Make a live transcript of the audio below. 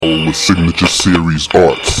with Signature Series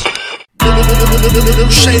Arts.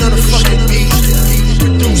 Shade on the fucking beat.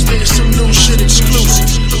 Produced there, some new shit exclusive.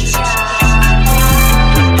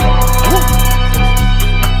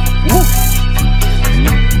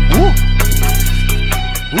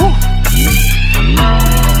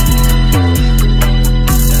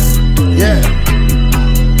 Yeah.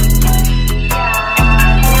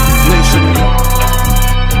 Nation.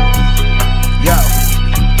 Yo.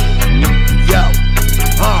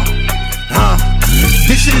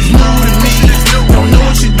 This shit is new to me. Don't know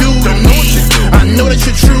what you do. I know that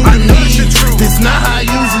you're true to me. This not how I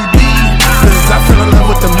usually be. Cause I fell in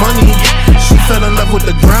love with the money. She fell in love with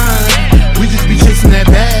the grind. We just be chasing that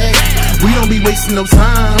bag. We don't be wasting no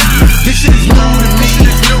time. This shit is new to me.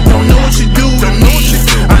 Don't know what you do.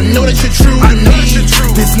 I know that you're true to me.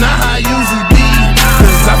 This not how I usually be.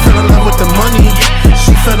 Cause I fell in love with the money.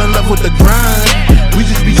 She fell in love with the grind. We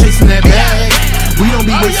just be chasing that bag. We don't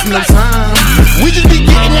be wasting no time. We just be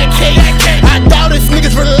getting that cake. I doubt if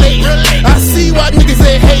niggas relate. I see why niggas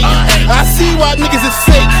they hate. I see why niggas is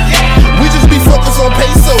fake. We just be focused on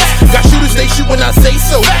pesos. Got shooters, they shoot when I say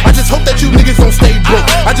so. I just hope that you niggas don't stay broke.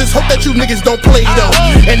 I just hope that you niggas don't play though.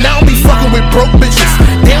 And I don't be fucking with broke bitches.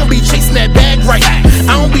 They don't be chasing that bag right.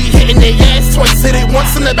 I don't be hitting their ass twice. Hit it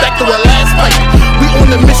once in the back to a last fight. We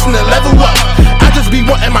on the mission to level up. I just be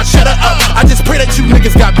wanting my cheddar up. I just pray that you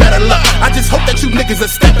niggas got better luck. I just hope that you niggas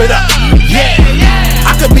will step it up. Yeah,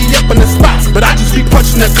 I could be up in the spots, but I just be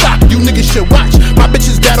punching the clock. You niggas should watch. My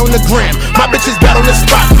bitches got on the gram. My bitches got on the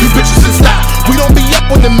spot. You bitches should stop. We don't be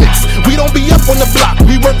up on the mix. We don't be up on the block.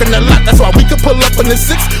 We working a lot. That's why we could pull up in the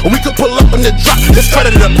 6 or we could pull up in the drop. Let's try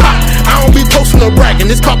to the pot. I don't be posting or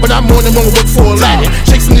bragging. This carpet I'm on and won't work for a Aladdin.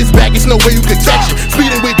 Chasing this bag, it's no way you can catch it.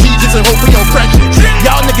 Speeding with Jesus and hope we don't crash it.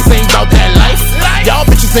 Y'all niggas ain't about that life. Y'all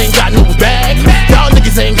bitches ain't got no bag. Y'all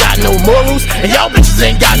niggas ain't got no morals. And y'all bitches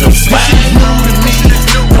ain't got no swag. This shit new to me.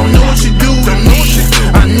 Don't know what you do.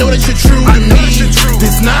 I know that you're true to me.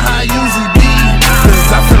 This not how I usually be.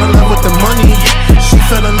 Cause I fell in love with the money. She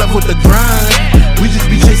fell in love with the grind. We just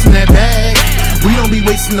be chasing that bag. We don't be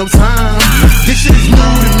wasting no time. This shit is new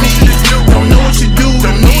to me. Don't know what you do.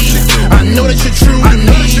 I know that you're true to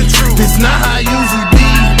me. This not how I usually be.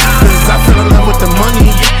 Cause I fell in love with the money.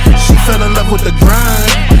 She fell in love with the grind.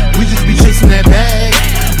 We just be chasing that bag.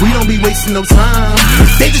 We don't be wasting no time.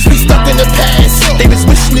 They just be stuck in the past. They was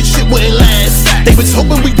wishing this shit wouldn't last. They was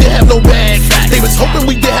hoping we did have no bag. They was hoping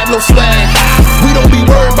we did have no swag. We don't be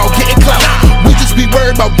worried about getting clout. We just be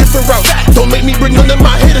worried about different routes. Don't make me bring none of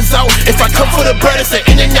my hitters out. If I come for the bread, it's an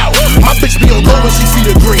in and out. My bitch be on go when she see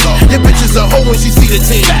the green. Your bitch is a hoe when she see the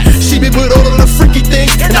team. She be with all of the freaky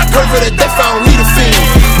things. And I curve her to death, I don't need a fiend.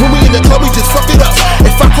 When we in the club, we just fuck it up.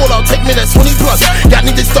 If I call out, take me, that's 20 plus. Y'all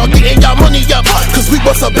need to start getting y'all money up. Cause we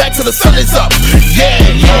bust her back till the sun is up.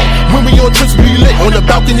 Yeah. When we on trips, we lit. On the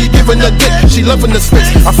balcony, giving a dick. She loving the space.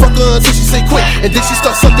 I fuck her until she say quit. And then she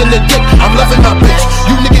start sucking the dick. I'm loving my bitch.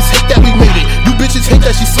 You niggas hate that we made it. You bitches hate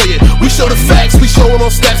that she say it. We show the facts, we show them on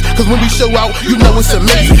snaps. Cause when we show out, you know it's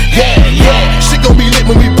amazing. Yeah. Shit gon' be lit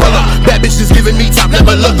when we pull up. Bad bitch just giving me top,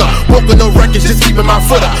 never look up. Walking no records, just keeping my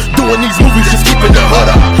foot up. Doing these movies, just keeping the hood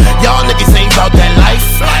up. Y'all niggas ain't about that life.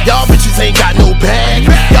 Y'all bitches ain't got no bag.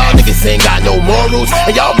 Y'all niggas ain't got no morals.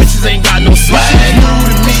 And y'all bitches ain't got no swag. This shit new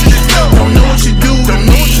to me. Don't know what you do.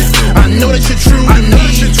 I know that you're true to me.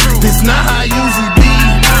 This not how I usually be.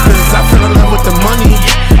 Cause I fell in love with the money.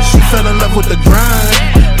 She fell in love with the grind.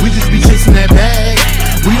 We just be chasing that bag.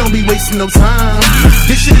 We don't be wasting no time.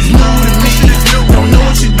 This shit is new to me. Don't know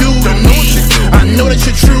what you do. I know that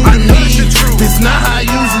you're true to me. This not how I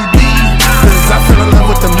usually be. Cause I fell in love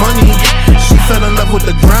with the money. She fell in love with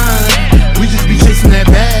the grind. We just be chasing that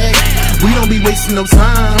bag. We don't be wasting no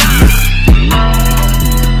time.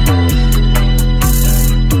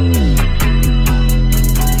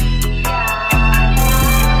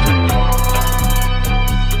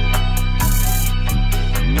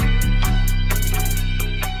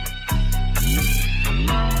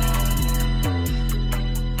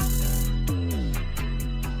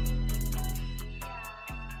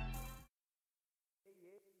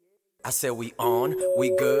 I said we on, we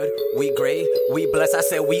good, we great, we blessed. I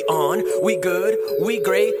said we on, we good, we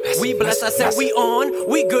great, we blessed. I said we on,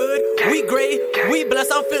 we good, we great, we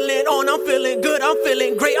blessed. I'm feeling on, I'm feeling good, I'm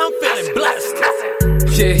feeling great, I'm feeling blessed.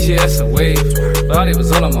 Yeah, that's a wave. Thought it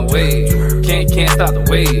was all on my way. Can't stop the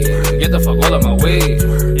wave. Get the fuck all on my way.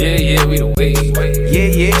 Yeah, we the wave.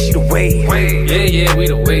 Yeah, she the wave. Yeah, we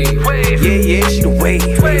the wave. Yeah, she the wave.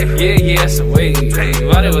 Yeah, it's a wave.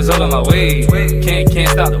 Thought it was all on my way. Can't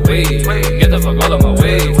stop the wave. Get the fuck all on my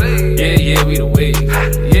way. Yeah, we the wave.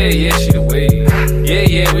 Yeah, she the wave.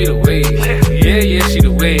 Yeah, we the wave. Yeah, she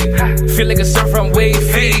the wave.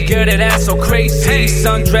 Girl, that ass so crazy.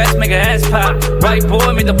 Sundress, make her ass pop. White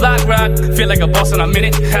boy, make the block rock. Feel like a boss when I'm in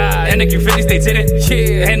it. And the Q50s, they did it.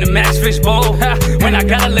 Yeah, and the Max Fish Bowl. When I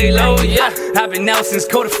gotta lay low, yeah. I've been out since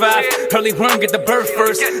quarter 5. Early worm, get the bird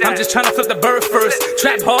first. I'm just trying to flip the bird first.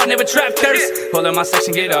 Trap hard, never trap thirst. Pull up my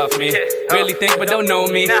section, get off me. Really think, but don't know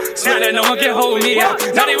me. Swear that no one can hold me.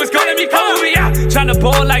 Now they was calling me Kobe. Trying to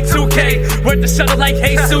ball like 2K. Work the shuttle like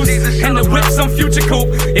Jesus. And the whip, some future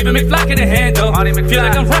coupe. Even McFly can handle. Feel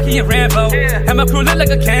like I'm Rocky and Rambo. And my crew lit like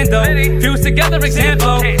a candle. Fuse together,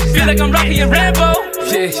 example. Feel like I'm Rocky and Rambo.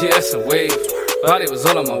 Yeah, it's a wave. Thought it was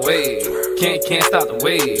all on my way. Can't stop the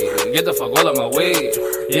wave. Get the fuck all on my way.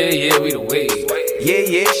 Yeah, we the wave.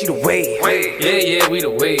 Yeah, she the wave. Yeah, we the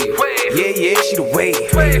wave. Yeah, she the wave.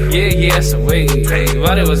 Yeah, it's a wave.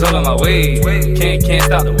 Thought it was all on my way. Can't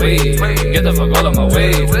stop the wave. Get the fuck all on my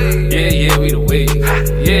way. Yeah, we the wave.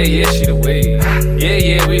 Yeah, she the wave.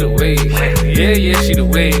 Yeah, we the wave. Yeah, she the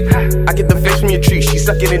wave. I get the fish from your tree, she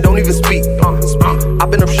suck it and don't even speak. I've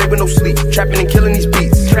been up straight with no sleep, trapping and killing these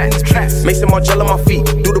beats. Mason Margiela on my feet,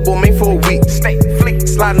 do the bull main for a week.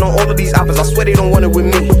 Sliding on all of these oppers, I swear they don't want it with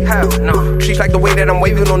me. Trees like the way that I'm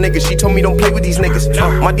waving on niggas, she told me don't play with these niggas.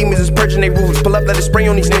 My demons is purging they roofs, pull up, let it spray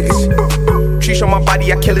on these niggas. Trees on my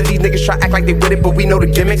body, I kill it, these niggas try act like they with it, but we know the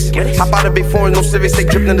gimmicks. Hop out of big foreign, no civics, they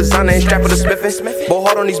drippin' in designer and strap with a smithin'. Ball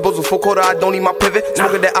hard on these bulls with full quarter, I don't need my pivot.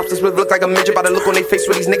 Smoking that options with look like a midget, by the look on they face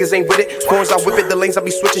where these niggas ain't with it. Scorns, I whip it, the lanes I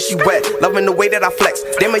be switching, she wet. Loving the way that I flex,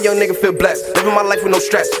 damn a young nigga feel blessed. Living my life with no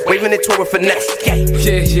stress, waving it toward with finesse. Yeah,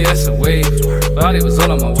 it's a wave. Thought it was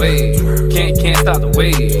all on my way. Can't stop the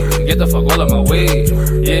wave. Get the fuck all on my way.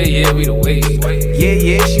 Yeah, we the wave.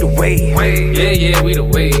 Yeah, she the wave. Yeah, we the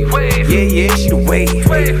wave. Yeah, she the wave.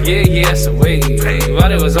 Yeah, it's a wave.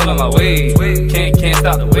 Thought it was all on my way. Can't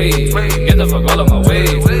stop the wave. Get the fuck all on my way.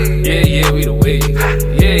 Yeah, we the wave.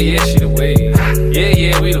 Yeah, she the wave.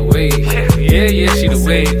 Yeah, we the wave. Yeah, she the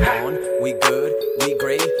wave. We good, we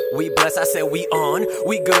great, we blessed. I said we on.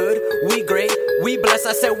 We good, we great, we blessed.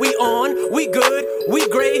 I said we on. We good, we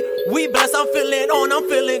great, we blessed. I'm feeling on, I'm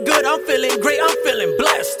feeling good, I'm feeling great, I'm feeling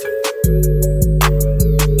blessed.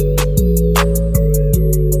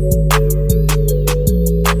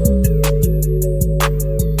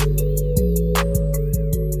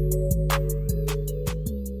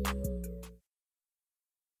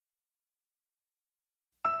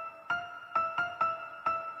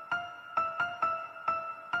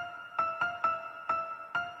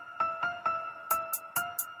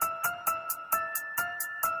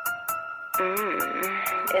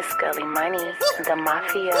 It's Gully Money, the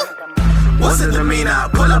Mafia. What's the demeanor? I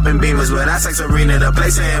pull up in Beamers with our sex arena. The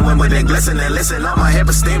place ain't when with it glisten and listen on my hip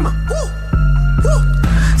of steamer.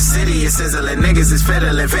 City is sizzling, niggas is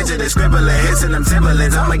fiddling, fidgeting, scribbling, hits in them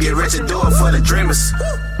Timberlands. I'ma get rich and do it for the dreamers.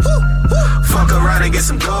 Fuck around and get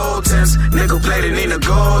some gold tips. Nickel plated, need a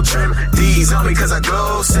gold trim. D's on me cause I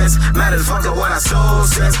glow sense. Mad as fuck at what I sold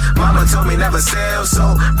since. Mama told me never sell,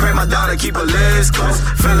 so pray my daughter keep her list close.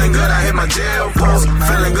 Feeling good, I hit my jail post.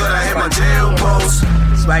 Feeling good, I hit my jail post.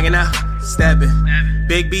 Swagging out, stepping.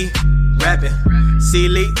 Big B, rapping. See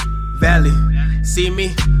Elite, Valley. See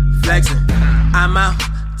me, flexing. I'm out,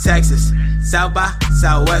 Texas. South by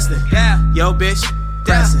Southwestern. Yeah. Yo, bitch.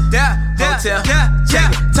 Dressing, hotel, check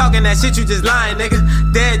it. Talking that shit, you just lying, nigga.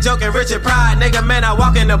 Dead joking, Richard Pride, nigga. Man, I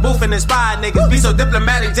walk in the booth and inspire niggas. Be so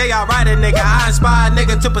diplomatic, J.R. Writer, nigga. I inspire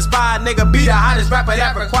nigga to perspire, nigga. Be the hottest rapper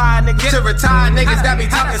that require, nigga. To retire, niggas that be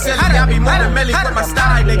talking silly. I be more than Millie with my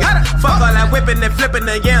style, nigga. Fuck all that whipping and flipping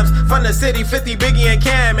the yams. From the city, 50, Biggie and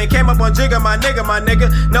Cam. And came up on Jigger, my nigga.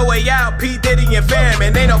 No way out, P. Diddy and fam.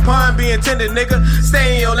 And ain't no pun being tender, nigga.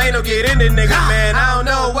 Stay in your lane, don't get in the nigga, man. I don't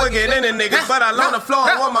know what get in the niggas, but I loan the floor,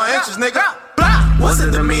 I want my interest, nigga. What's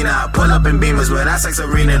the demeanor? I pull up in Beamers with our sex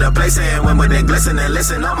arena. The place ain't when with it glisten and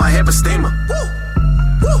listen on my hip of steamer.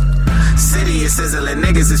 City is sizzling,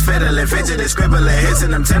 niggas is fiddling, fidgeting, scribbling, hits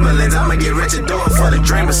in them Timberlands. I'ma get rich and do it for the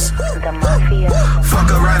dreamers.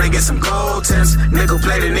 Fuck around and get some gold tips. Nickel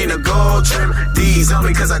plated, need a gold trim. D's on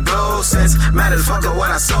me cause I glow sense. Mad as fuck at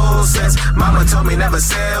what I sold since. Mama told me never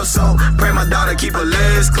sell, so pray my daughter keep her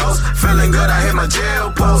list close. Feeling good, I hit my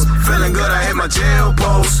jail post. Feeling good, I hit my jail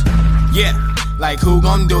post. Yeah, like who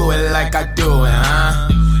gon' do it like I do it, huh?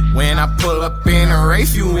 When I pull up in a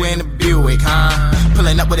race, you in the Buick, huh?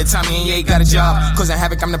 Pulling up with a Tommy and yeah, got a job. Causing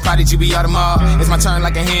havoc, I'm the prodigy, we are the mob. It's my turn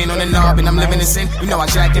like a hand on the knob, and I'm living in sin. You know I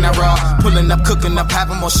jack and I raw. Pulling up, cooking up, have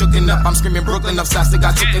them all shooken up. I'm screaming Brooklyn up, shots that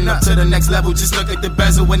got taken up to the next level. Just look at the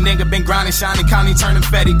bezel. When nigga been grinding, shining, county turning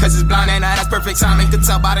fetty. Cause it's blind and that's perfect timing. Could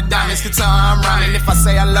tell by the diamonds, could tell how I'm rhyming. If I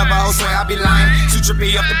say I love her, I'll swear I'll be lying. Too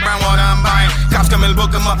trippy up the brown water, I'm buying. Cops come and book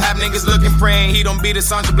him up, have niggas looking, praying he don't be the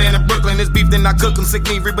Sandra Bland of Brooklyn. This beef, then I cook him, sick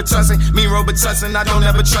me, Reba Tussin. Me, Robert Tussin, I don't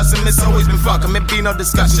ever trust him. It's always been fuck him, it be no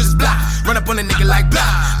discussion. Just blah, run up on a nigga like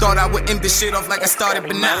blah. Thought I would end this shit off like I started,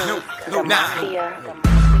 but nah.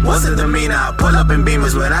 What's the demeanor? I pull up in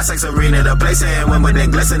Beamers with our sex arena. The place in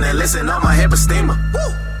Wimbledon glisten and listen on my hip a steamer.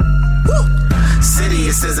 City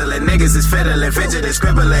is sizzling, niggas is fiddling, fidgeting,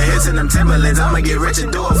 scribbling, hits in them Timberlands. I'ma get rich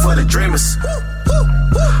and do it for the dreamers.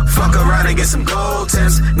 Fuck around and get some gold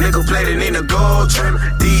tips. Nickel plated, need a gold trim.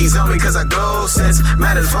 D's on me cause I gold sense.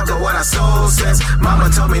 Matters fuck up what I sold since. Mama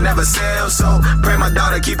told me never sell, so pray my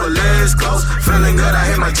daughter keep her lids close. Feeling good, I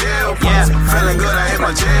hit my jail post. Feeling good, I hit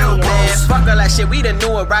my jail post. Fuck all that shit, we the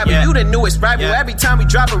new arrival. You the newest rival. Every time we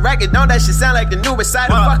drop a record, don't that shit sound like the newest side.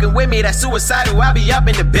 Fucking with me, that's suicidal. I be up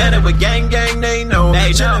in the building with gang, they know.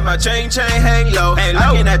 They chillin' my chain, hang low.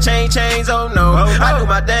 I get that chains, oh no. I do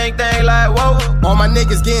my thing like whoa. All my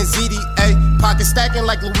niggas getting ZD, ayy. Pocket stacking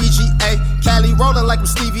like Luigi, ayy. Cali rolling like I'm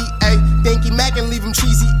Stevie, ayy. Dinky Mac and leave him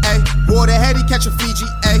cheesy, ayy. Water heady, catch a Fiji,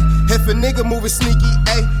 ayy. If a nigga moving sneaky,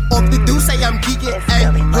 ayy. Off the do say I'm geeking,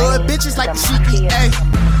 ayy. Hood bitches like the Sheiky, ayy.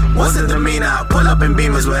 What's the demeanor? I pull up in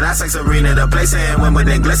Beamers with our sex arena. The place in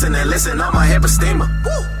Wimbledon glisten and listen on my hip a steamer.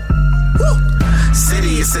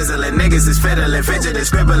 City is sizzling, niggas is fiddling, fidgeting,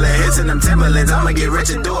 scribbling, hits in them Timberlands. I'ma get rich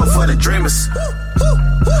and do it for the dreamers.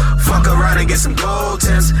 Fuck around and get some gold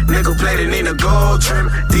tips. Nickel plated, need a gold trim.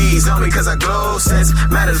 D's on me cause I glow sense.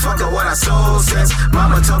 Matters fuck up what I sold since.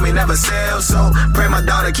 Mama told me never sell, so pray my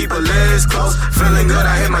daughter keep her lids close. Feeling good,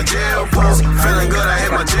 I hit my jail post. Feeling good, I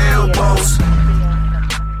hit my jail post.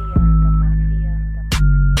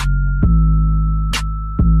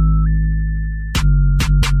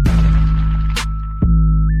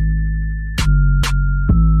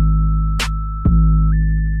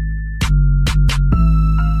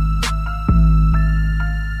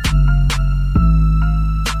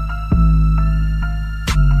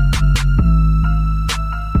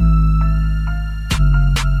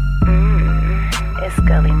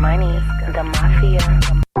 The Mafia.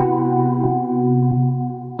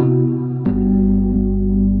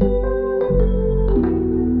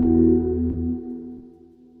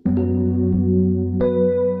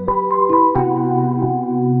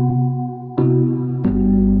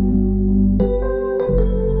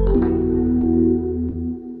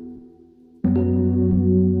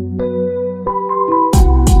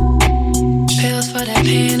 Pills for that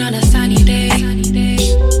pain on a sunny day.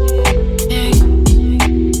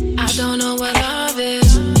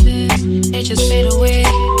 Just fade away.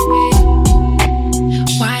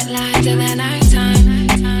 White lines in the nighttime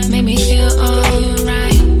make me feel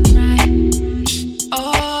alright.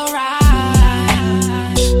 Alright.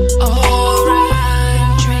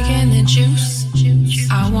 Drinking the juice.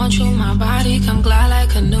 I want you, my body, come glide like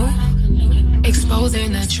a canoe.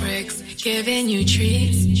 Exposing the tricks, giving you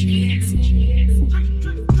treats.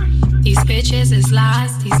 These bitches is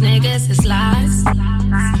lies, these niggas is lies.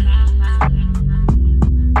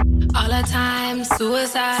 All the time,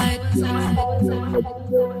 suicide.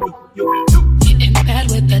 In bed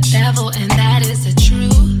with the devil, and that is the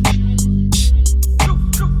truth.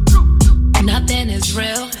 Nothing is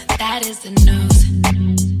real, that is the news.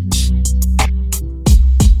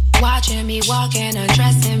 Watching me walking,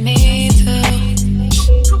 undressing me too.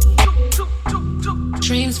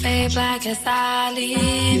 Dreams fade black as I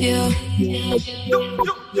leave you.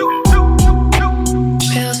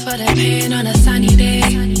 Pills for the pain on a sunny day.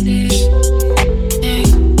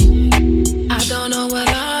 I don't know what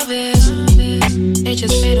love is. They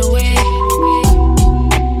just fade away.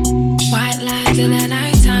 White lines in the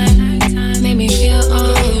nighttime make me feel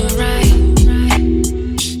alright.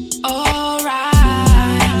 Alright.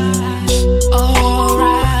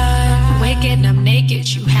 Waking up naked,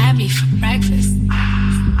 you had me for breakfast.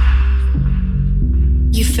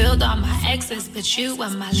 You filled all my exes, but you were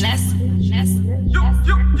my lesson.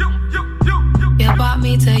 You brought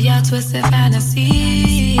me to your twisted fantasy.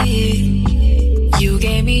 You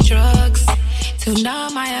gave me drugs to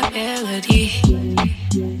numb my ability.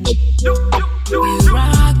 You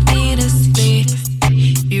rocked me to sleep.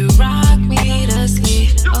 You rocked me to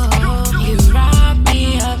sleep. Oh, you robbed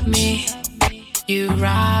me of me. You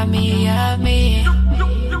robbed me of me.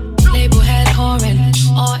 Label head whoring,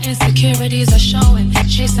 all insecurities are showing.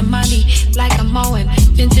 chasing money like I'm mowing.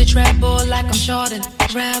 Vintage Red Bull like I'm Jordan.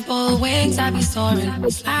 Red Bull wings, I be soaring.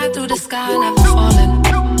 Slide through the sky, never falling.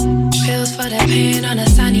 Pills for that pain on a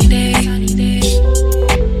sunny day.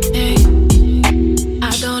 Hey.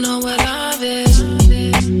 I don't know what love is.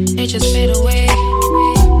 It just fade away.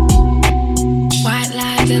 White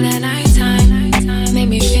light in the nighttime make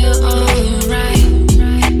me feel alright.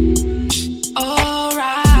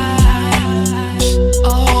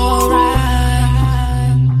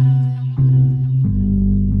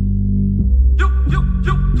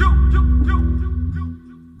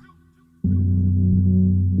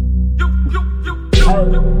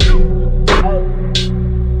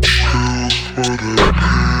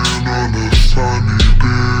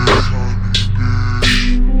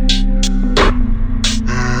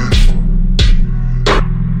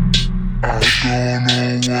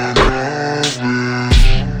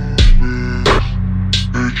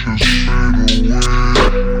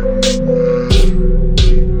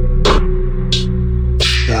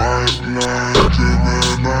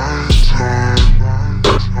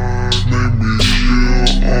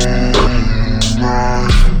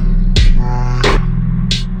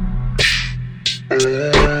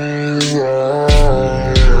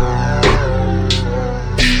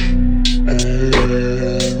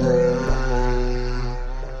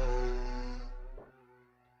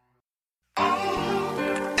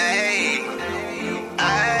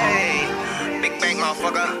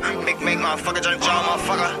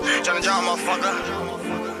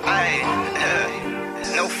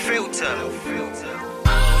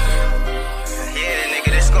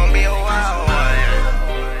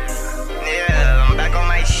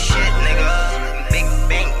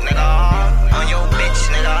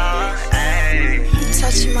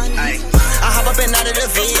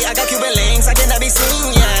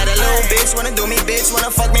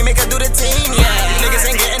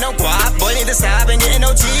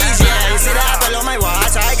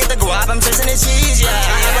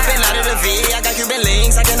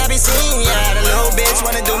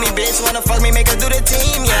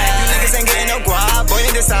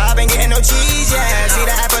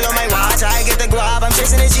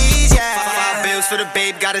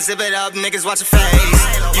 Zip it up, niggas watch your face.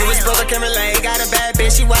 You was broke, I can relate. Got a bad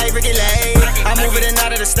bitch, she white, Ricky Lay. I'm moving in and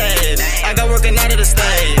out of the state. I got working out of the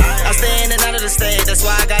state. I stay in and out of the state. That's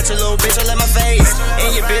why I got your little bitch all in my face. And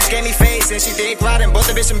your bitch gave me face, and she dick riding both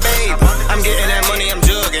the bitch and babe. I'm getting that money, I'm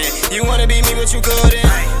jugging. You wanna be me, but you couldn't.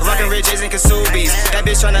 Rockin' riches and Kasubis. That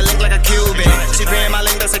bitch tryna link like a Cuban. She paying my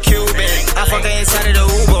link, that's a Cuban. I fuck her inside of the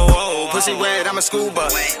Uber. Whoa, pussy wet, I'm a scuba.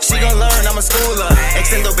 She gon' learn, I'm a schooler.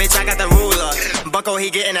 Extendo bitch, I got the ruler. Bucko, he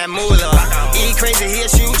getting that moolah. E crazy, he a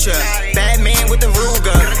shooter. Bad man with the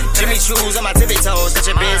Ruger. Jimmy Choo's on my tippy toes. Got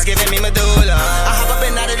your bitch giving me medulla. I hop up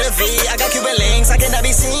and out of the V. I got Cuban links, I cannot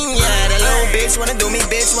be seen, yeah. That little bitch wanna do me,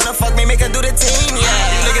 bitch wanna fuck me, make her do the team,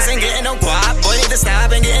 yeah. You niggas ain't getting no guap. Boy, need to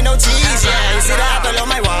stop and getting no cheese, yeah. You see the apple on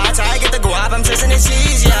my watch, I get the guap, I'm chasing the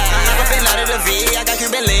cheese, yeah. I hop up and out of the V. I got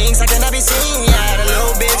Cuban links, I cannot be seen, yeah. That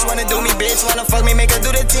little bitch wanna do me, bitch wanna fuck me, make her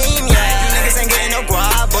do the team, yeah. You niggas ain't getting no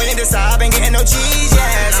guap. Boy, need to stop and getting no cheese,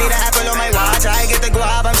 yeah. See the apple on my watch, I get the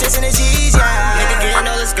guap, I'm chasing the cheese, yeah. Nigga getting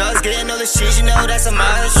all this guts, getting all this cheese, you know that's a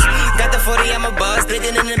must. Got the 40, I'm a buzz,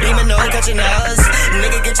 digging in the beam and no catching us.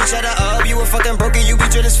 Nigga, get your cheddar up, you a fucking broken, you be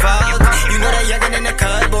dread as fuck. You know that youngin' in the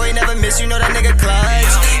cut, boy, never miss, you know that nigga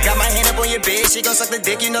clutch. Got my hand up on your bitch, she gon' suck the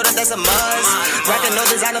dick, you know that that's a must. Rockin' no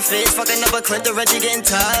designer fits, fucking up a clip, the Reggie getting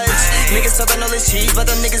touched. Niggas talking all this cheese, but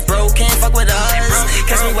them niggas broke, can't fuck with us.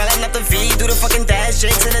 Catch me while I'm up the V, do the fucking dash,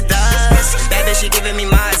 jakes in the dust. Bad bitch, she giving me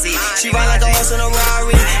Mozzie. She ride like a horse in a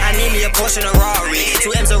Rari. I need me a Porsche and a Rari.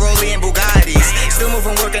 2 M's, a Rollie, and Bugattis. Still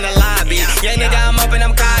moving, work in the lobby. Young nigga, I'm up and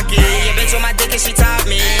I'm cocky. Your bitch on my dick and she top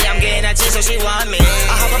me. I'm getting that cheese so she want me.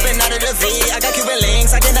 I hop up and out of the V. I got Cuban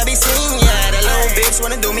links, I cannot be seen, yeah. That little bitch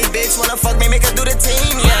wanna do me, bitch wanna fuck me, make her do the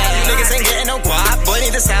team, yeah. You niggas ain't getting no guap. Boy,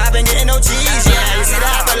 need to stop and getting no cheese, yeah. You see the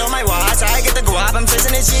apple on my watch, I get the guap, I'm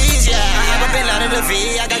chasing the cheese, yeah. I hop up and out of the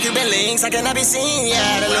V. I got Cuban links, I cannot be seen,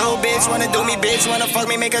 yeah. The little bitch wanna do me, bitch wanna fuck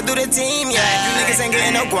me, make her do the team, yeah. You niggas ain't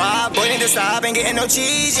getting no guap. Boy, need to stop and getting no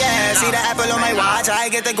cheese, yeah. See the apple on my watch, I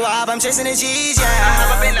get the guap, I'm chasing the cheese, yeah. I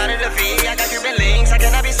hop up and out of the V. I got Cuban links, I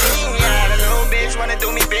cannot be seen, yeah. The little bitch wanna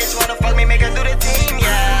do me, bitch wanna fuck me, make her do the team,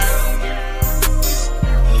 yeah.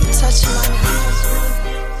 Touch money.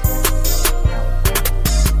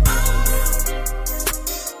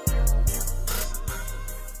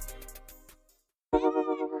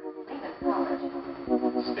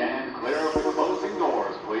 Stand clear of the closing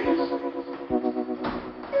doors, please.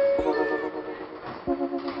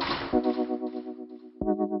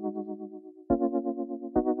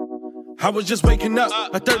 I was just waking up.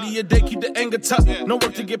 A 30 a day, keep the anger tucked. No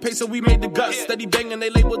work to get paid, so we made the guts. Steady banging,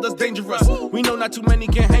 they labeled us dangerous. We know not too many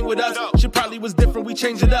can hang with us. Shit probably was different, we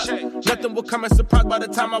changed it up. Nothing will come as surprise by the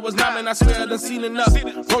time I was 9, and I swear I done seen enough.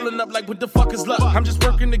 Rolling up like, what the fuck is luck? I'm just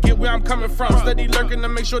working to get where I'm coming from. Steady lurking to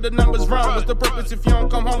make sure the numbers wrong. What's the purpose if you don't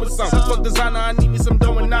come home with some? Fuck designer, I need me some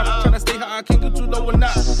dough and not. Tryna stay high, I can't get too low or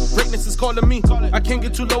not. Greatness is calling me. I can't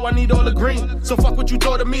get too low, I need all the green. So fuck what you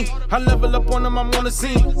thought of me. I level up on them, I'm on the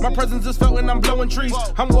scene. My presence is felt and I'm blowing trees.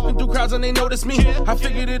 I'm walking through crowds and they notice me. I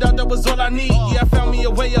figured it out, that was all I need. Yeah, I found me a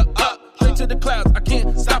way up. Straight to the clouds, I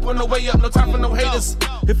can't stop on the way up. No time for no haters.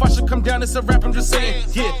 If I should come down, it's a rap, I'm just saying.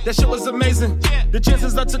 Yeah, that shit was amazing. The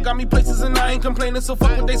chances I took got me places and I ain't complaining, so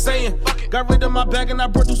fuck what they saying. Got rid of my bag and I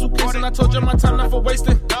brought the suitcase and I told you my time not for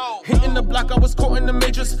wasting. Hitting the block, I was caught in the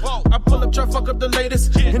matrix. I pull up, try fuck up the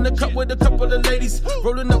latest. In the cup with a couple of ladies.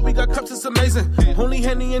 Rolling up, we got cups, it's amazing. Only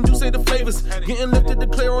Henny and juice say the flavors. Getting lifted to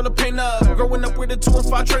clear all the pain up. Growing up with a 2 and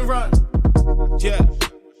 5 train run. Yeah.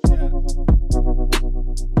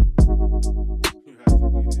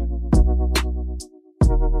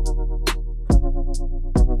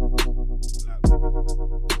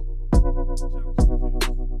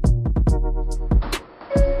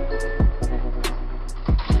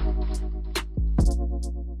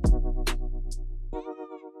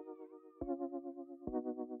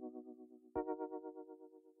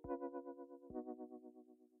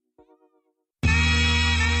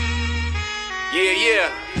 Yeah.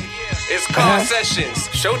 It's car sessions,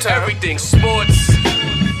 showtime, everything, sports.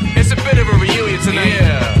 It's a bit of a reunion tonight.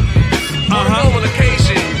 Yeah. On a normal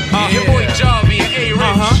occasion, your boy Jarvie and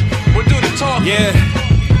A-Rich will do the talking.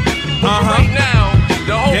 But for right now,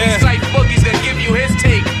 the homie Syph Boogie's gonna give you his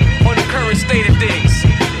take on the current state of things.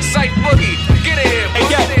 Syph Boogie, get in here, boy.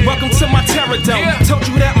 Hey yo, welcome to my terror dome. Told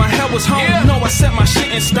you that my hell was home. You know I set my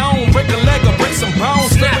shit in stone. Break a leg or break some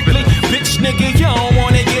bones. Lyrically, bitch nigga, you don't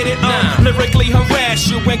wanna get it on. Lyrically harass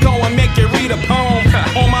you and go and make you read a poem.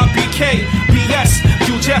 On my BK, BS,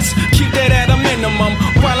 you just keep that at a minimum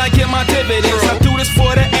while I get my dividends. I do this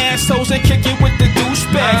for the assholes and kick it with the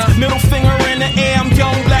douchebags. Middle finger in the air, I'm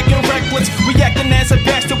young, black and reckless. Reacting as a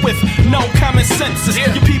bastard with no common senses.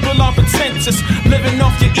 You people are pretentious, living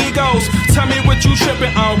off your egos. Tell me what you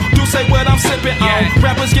tripping on. Do say what I'm sipping on.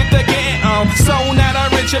 Rappers get the getting on. So not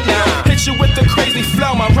original. Hit you with the crazy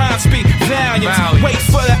flow. My rhymes speak valiant. Wait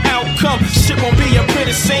for the outcome. Shit won't be a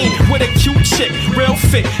pretty scene with a cute chick, real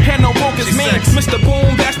fit. Had no bogus mean. Mr.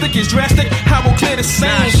 Boombastic is drastic. I will clear the scene.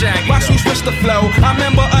 Watch me switch the flow. I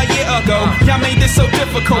remember a year ago. Y'all made this so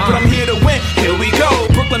difficult, but I'm here to win. Here we go.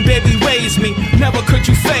 Brooklyn baby raised me. Never could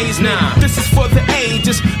you phase me. This is for the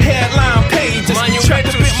ages. Headline pages. Tried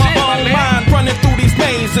to fit my own mind. Running through these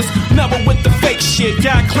mazes. Never with the fake shit.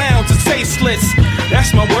 Y'all clowns are tasteless.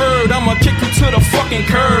 That's my word. I'ma kick you to the fucking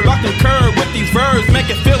curb. I concur with these verbs. Make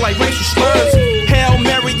it feel like racial slurs. Hail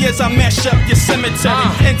Mary as I mash up your cemetery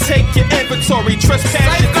and take your inventory.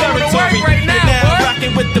 Trespass your territory. You're now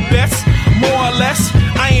rocking with the best. More or less,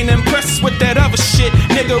 I ain't impressed with that other shit.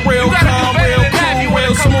 Nigga, real calm, real cool,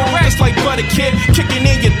 real smooth, just like Butter Kid. Kicking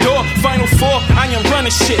in your door, Final Four, I am running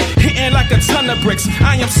shit. Hitting like a ton of bricks,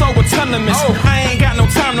 I am so autonomous. I ain't got no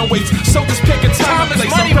time to waste, so just pick a time and place.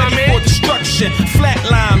 I'm ready for destruction.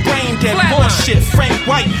 Flatline, brain dead, bullshit. Frank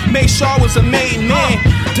White, made sure I was a made man.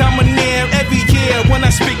 Domineer every year when I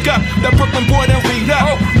speak up. That Brooklyn boy done read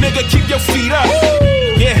up. Nigga, keep your feet up.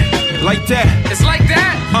 Yeah, like that. It's like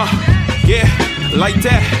that? Yeah, like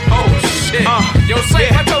that. Oh shit. Yo,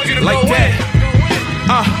 Syph, I told you to like go that.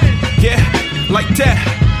 in. Yeah, like that.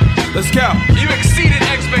 Let's go. You exceeded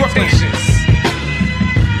expectations.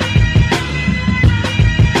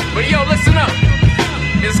 But yo, listen up.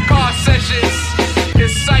 It's car sessions.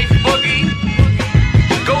 It's Syph Boogie.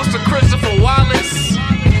 Goes to Christopher Wallace.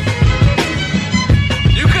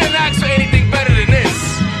 You couldn't ask for anything better than this.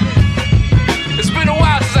 It's been a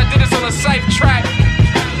while since I did this on a Syph track.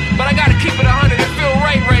 But I gotta keep it 100 and feel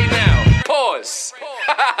right now. Pause.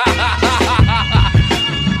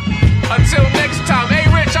 Until next time. Hey,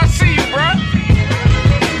 Rich, I see you, bruh.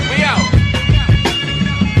 We out.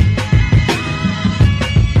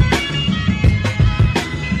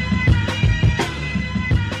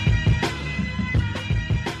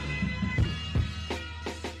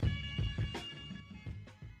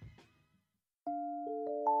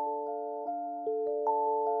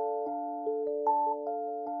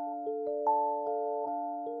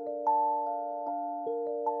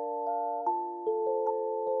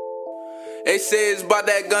 They say it's about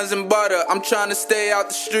that guns and butter. I'm trying to stay out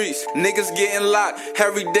the streets. Niggas getting locked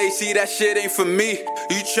every day. See, that shit ain't for me.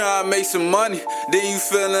 You trying to make some money, then you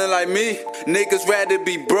feeling like me. Niggas rather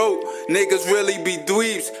be broke. Niggas really be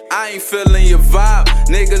dweebs. I ain't feeling your vibe.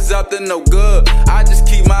 Niggas up to no good. I just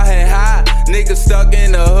keep my head high. Niggas stuck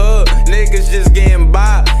in the hood. Niggas just getting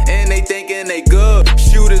by, and they thinking they good.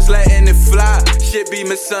 Shooters letting it fly. Shit be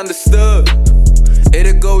misunderstood.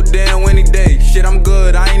 It'll go down any day. Shit, I'm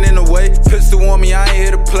good, I ain't in the way. Pistol on me, I ain't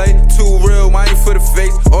here to play. Too real, I ain't for the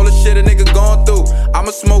face. All the shit a nigga gone through,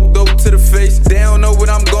 I'ma smoke dope to the face. They don't know what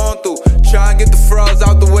I'm going through. Try and get the frauds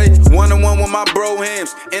out the way. One-on-one with my bro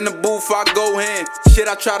hams. In the booth, I go hand. Shit,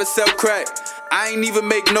 I try to sell crack. I ain't even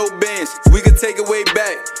make no bands. We could take it way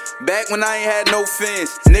back. Back when I ain't had no fans.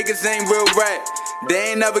 Niggas ain't real rap.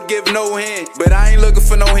 They ain't never give no hand. But I ain't looking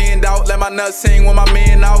for no handout. Let my nuts hang with my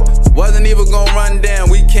man out. Wasn't even gon' run down.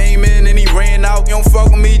 We came in and he ran out. You don't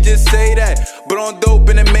fuck with me, just say that. But on dope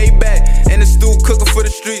in the Maybach. In the stew cooking for the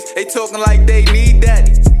streets. They talking like they need that.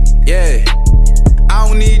 Yeah. I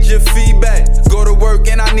don't need your feedback. Go to work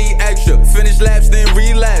and I need extra. Finish laps, then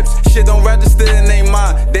relapse. Shit don't register in they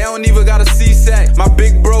mind. They don't even got a C-sack. My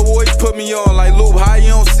big bro always put me on like, Luke, how you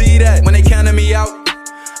don't see that? When they counted me out,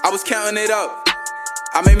 I was counting it up.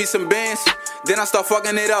 I made me some bands, then I start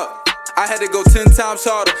fucking it up. I had to go 10 times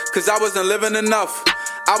harder, cause I wasn't living enough.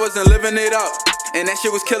 I wasn't living it up. And that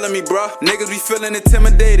shit was killing me, bruh. Niggas be feeling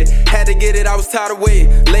intimidated. Had to get it, I was tired of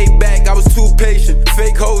waiting. Laid back, I was too patient.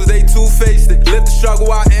 Fake hoes, they two-faced it. Live the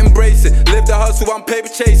struggle, I embrace it. Live the hustle, I'm paper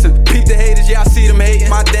chasing. Peep the haters, yeah, I see them hating.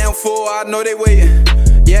 My downfall, I know they waiting.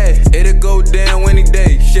 Yeah, it'll go down any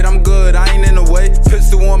day. Shit, I'm good, I ain't in the way.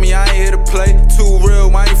 Pistol on me, I ain't here to play. Too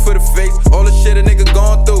real, I ain't for the face. All the shit a nigga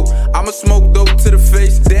gone through, I'ma smoke dope to the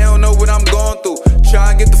face. They don't know what I'm going through. Try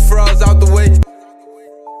and get the frauds out the way.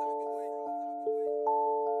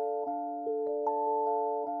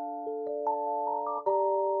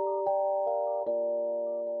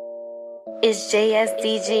 It's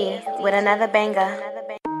JSDG with another banger.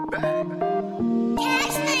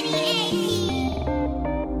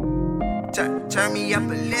 Turn me up a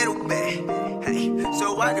little bit, hey,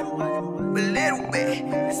 so I can a little bit.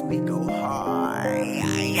 Let's be go hard.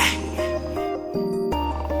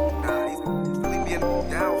 Nah, these really be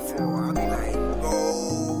down for. I'll be like,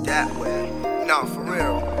 go that way. Nah, for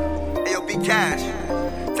real. Ayo, be cash.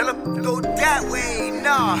 Tell them to go that way.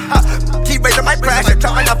 Nah, keep raising my pressure.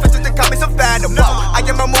 Talking up into the comments of fandom. Whoa, I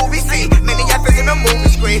am a movie scene. Many actors in a movie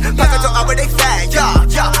screen. Pockets are already fat. Yeah.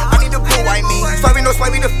 I need a boo, I mean. Swerving the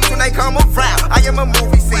f when I come around. I am a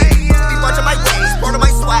movie scene. Be watching my ways, part of my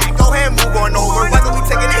swag. Go ahead and move on over. Whether we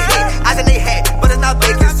taking a hit, eyes in their head, but it's not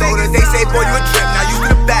baking soda. They say, boy, you a trip. Now you to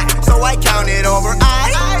the back, so I count it over. I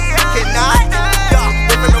cannot.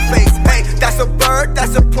 Whip in the face. Hey, that's a bird,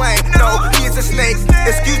 that's a plane. No, he is a snake.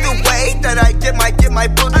 Excuse the way that I get my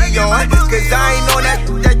boogie on. Cause I ain't know that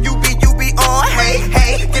you be on.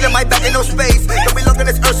 Hey, get in my back in no space. Don't be looking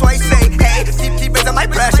at this earth, so I say, hey, keep raising my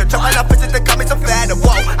pressure. Talking up into the comments of fandom.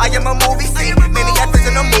 Whoa, I am a movie scene. Many actors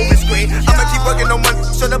in a movie screen. I'ma keep working on money.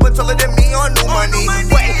 Shut up and taller than me on new money.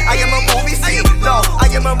 Wait, I am a movie scene. No, I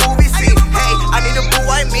am a movie scene. Hey, I need a boo,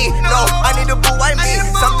 I mean. No, I need a boo, I mean.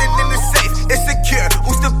 Something in the safe, it's secure.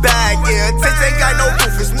 Who's the bag? Yeah, Tate ain't got no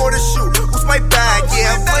roof, it's more to shoot. Who's my bag?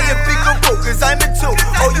 Yeah, I'm playing bigger role, cause I'm in two.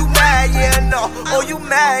 Oh, you mad? Yeah, no. Oh, you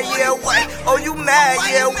mad? Yeah, wait. Oh, you mad?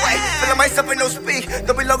 Yeah, wait. Feeling myself in no speak.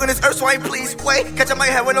 Don't be logging this earth, so I ain't please. Wait, catching my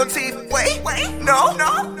head with no teeth. Wait, no,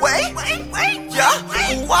 wait, yeah.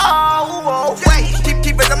 Whoa, wait.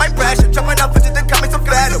 Keep raising my pressure. Jumping up into the comments of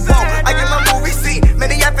battle. Whoa, I get my movie scene.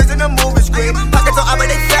 Many actors in the movie screen. Pockets are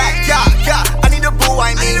already fat. Yeah. I need a boo,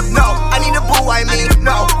 I mean. No, I need a boo, I mean.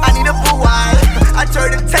 No, I need a boo, I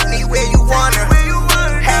turn the technique where you want her.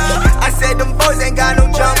 Hey, I said them boys ain't got no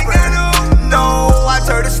jumper. No, I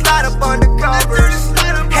turn the slide up on the covers.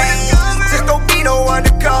 Hey, just don't be no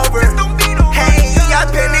undercover. Hey, I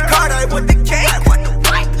pin the card out with the cake.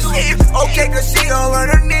 Okay, cause she all on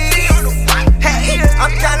her knees. Hey,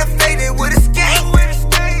 I'm kinda faded with a skate.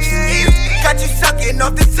 Got you sucking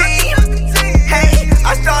off the team. Hey,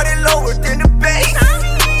 I started lower than the base.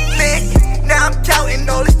 Now I'm counting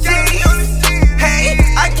all the G's. Hey,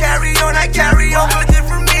 I carry on, looking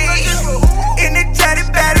for me. In the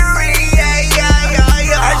jetted battery,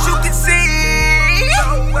 yeah. As you can see,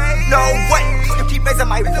 no way. You keep raising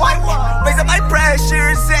my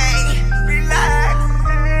pressure, say, relax.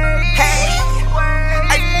 Hey,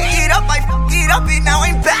 I fuck it up, and now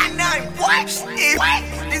I'm back.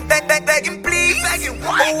 This begging, please.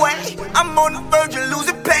 Away, I'm on the verge of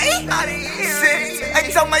losing pay. Since I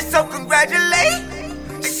tell myself congratulate.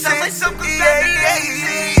 Yeah.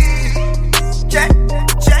 check.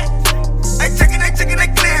 I check it, I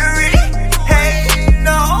clear it. Hey,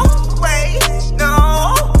 no, wait,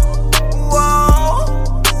 no.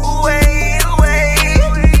 Whoa, wait.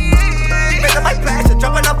 Make up my passion,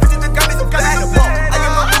 dropping up bitches that got me so compatible. I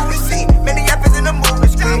am a movie scene, many apples in the movie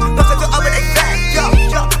screen. Talking to all of they facts, yo.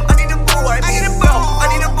 I need a boo, I need a boo. I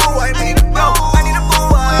need a boo, I need a boo. I need a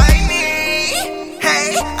boo, I need.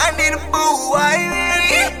 Hey, I need a boo, I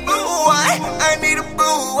need. Boo, I need a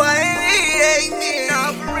boo, I need.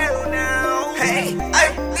 Now for real now. Hey,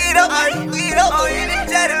 I need a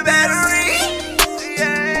energetic battery.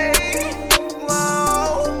 Yeah.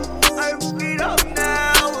 Whoa, I need up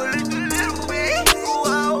now a little bit.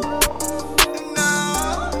 Whoa, no,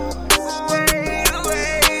 wait.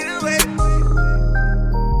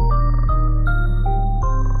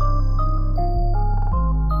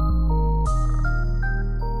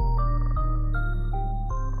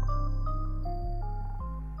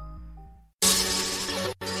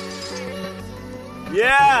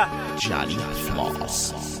 Yeah. Johnny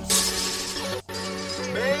Floss.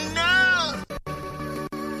 Hey, now.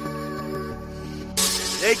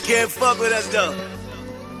 They can't fuck with us though.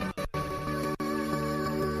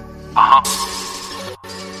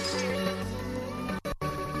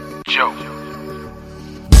 Joe.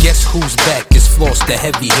 Guess who's back? It's Floss, the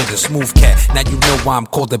heavy hitter, smooth cat. Now you know why I'm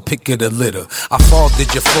called the pick of the litter. I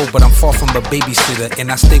fathered your flow, but I'm far from a babysitter,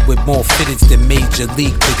 and I stay with more fitteds than major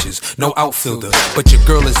league pitchers. No outfielder, but your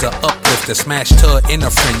girl is a uplifter. Smashed her and a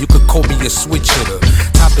friend, you could call me a switch hitter.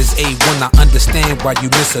 Top is A1, I understand why you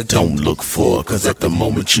miss her. Don't look for her, cause at the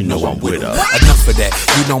moment you know I'm with her. Enough of that,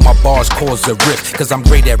 you know my bars cause a rift. Cause I'm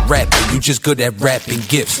great at rapping, you just good at rapping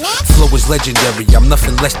gifts. Flow is legendary, I'm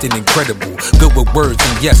nothing less than incredible. Good with words,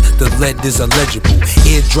 and yes, the lead is illegible.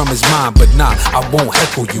 Eardrum is mine, but nah, I won't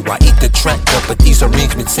heckle you. I eat the track up, but these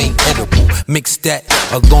arrangements ain't edible. Mix that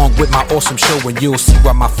along with my awesome show, and you'll see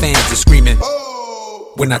why my fans are screaming.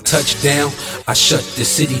 When I touch down, I shut the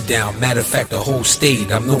city down. Matter of fact, the whole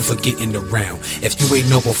state, I'm known for getting around. If you ain't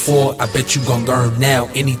know before, I bet you gon' learn now.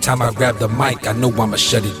 Anytime I grab the mic, I know I'ma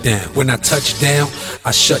shut it down. When I touch down,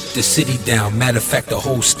 I shut the city down. Matter of fact, the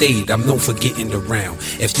whole state, I'm known for getting around.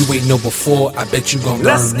 If you ain't know before, I bet you gon'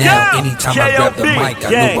 learn now. Anytime I grab the mic,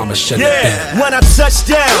 I know I'ma shut it down. When I touch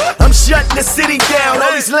down, I'm shutting the city down.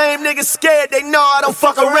 All these lame niggas scared, they know I don't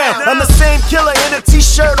fuck around. I'm the same killer in a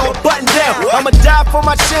t-shirt or button down. I'ma die for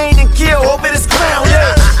my chain and kill over this crown,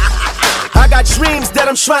 yeah. I got dreams that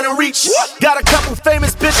I'm trying to reach. Got a couple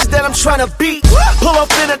famous bitches that I'm trying to beat. Pull up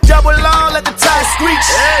in a double R, let the tires screech.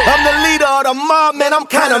 I'm the leader of the mob, man, I'm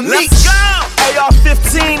kinda meek.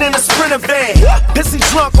 AR-15 in a Sprinter van. Pissy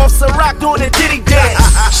drunk off Ciroc doing a Diddy dance.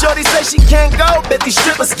 Shorty say she can't go, bet these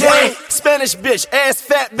strippers can. Spanish bitch, ass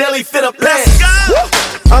fat, belly fit her pants.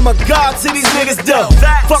 I'm a god to these niggas though.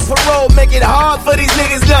 Fuck parole, make it hard for these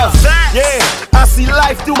niggas though. Yeah, I see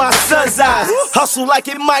life through my son's eyes. Hustle like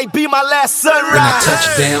it might be my last sunrise. When I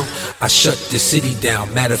touch down, I shut the city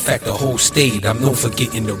down. Matter of fact, the whole state, I'm known for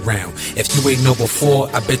getting around. If you ain't know before,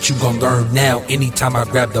 I bet you gon' learn now. Anytime I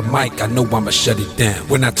grab the mic, I know I'ma shut it down.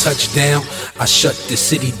 When I touch down, I shut the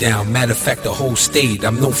city down. Matter of fact, the whole state,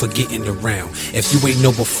 I'm known for getting around. If you ain't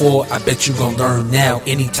know before, I bet you gon' learn now.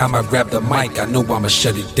 Anytime I grab the mic, I know I'ma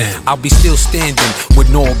shut it down. I'll be still standing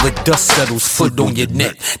when all the dust settles. Foot on your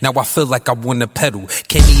neck, now I feel like I wanna pedal.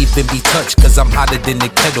 Can't even be touched, cause I'm hotter than the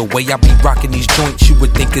kettle. Way I be rocking these joints, you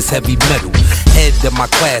would think it's heavy metal. Head of my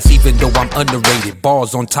class, even though I'm underrated.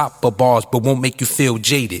 Bars on top of bars, but won't make you feel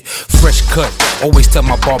jaded. Fresh cut, always tell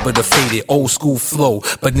my barber to fade it. Old school flow,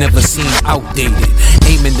 but never seen outdated.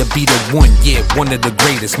 Aiming to be the one, yeah, one of the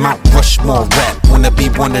greatest. Mount Rushmore rap, wanna be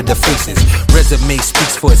one of the faces. Resume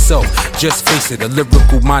speaks for itself, just face it. A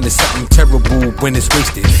lyrical mind is something terrible when it's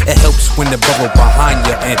wasted. It helps when the bubble behind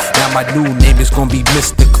you, and now my new name is gonna be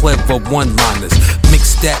Mr. Clever One-Liners.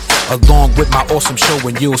 Mix that along with my awesome show,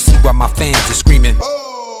 and you'll see why my fans are screaming.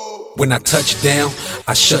 When I touch down,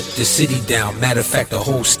 I shut the city down. Matter of fact, the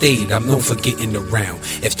whole state, I'm known for getting around.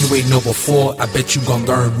 If you ain't know before, I bet you gon'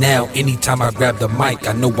 learn now. Anytime I grab the mic,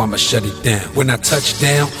 I know I'ma shut it down. When I touch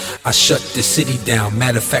down, I shut the city down.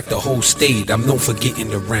 Matter of fact, the whole state, I'm known for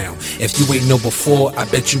getting around. If you ain't know before, I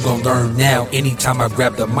bet you gon' learn now. Anytime I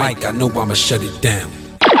grab the mic, I know I'ma shut it down.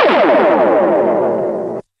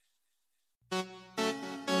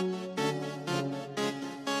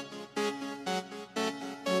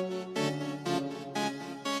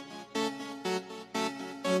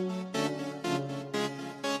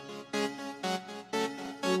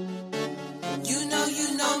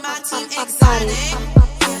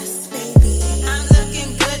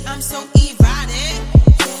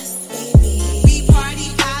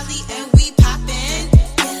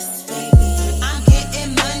 I'm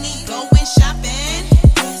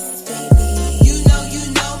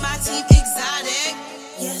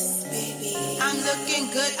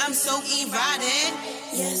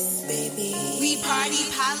party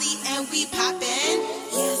Polly and we poppin'.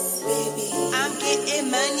 Yes, baby. I'm getting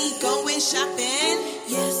money, going shopping.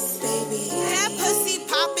 Yes, baby. That pussy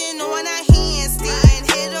poppin' on a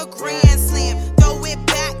handstand, hit a grand slam, throw it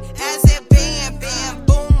back as it bam, bam,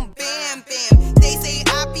 boom, bam, bam. They say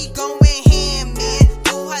I be going ham, man.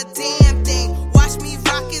 Do her damn thing. Watch me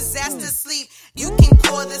rock his ass to sleep. You can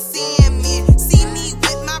call the Sandman. See me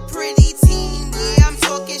with my pretty team. Yeah, I'm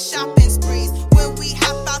talking shopping sprees. When we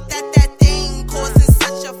hop out that thing, causing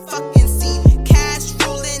such a fucking scene. Cash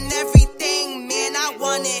ruling everything, man. I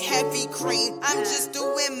wanted heavy cream. I'm just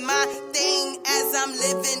doing my thing as I'm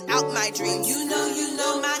living out my dream. You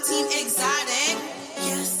know my team exotic.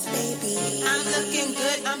 Yes, baby. I'm looking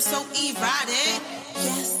good, I'm so erotic.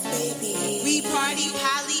 Yes, baby. We party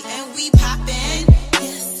Polly and we poppin'.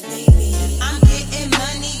 Yes, baby. I'm getting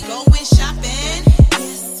money, going shopping.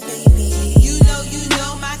 Yes, baby. You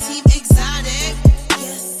know my team exotic.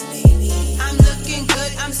 Yes, baby. I'm looking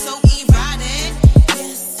good, I'm so erotic.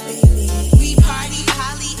 Yes, baby. We party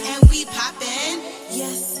Polly and we poppin'.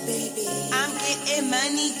 Yes, baby. I'm getting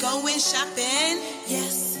money, going shopping.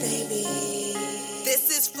 Yes, baby. This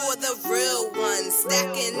is for the real ones,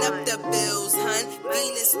 stacking up the bills, hun.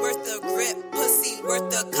 Venus worth a grip, pussy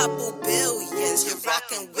worth a couple billions. You're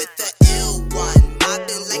rocking with the ill one,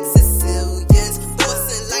 mobbing like Sicilians,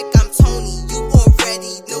 bossing like I'm Tony. You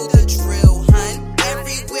already know the drill, hun.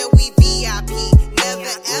 Everywhere we VIP,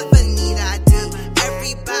 never ever need ID.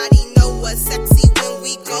 Everybody know us sexy when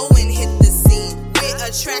we go and hit the scene. We're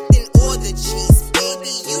attracting all the G's,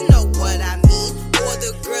 baby. You know what I mean. All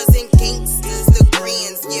the girls and gangsters, the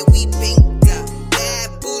grands, yeah, we banked up.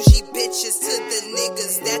 Bad bougie bitches to the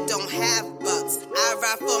niggas that don't have bucks. I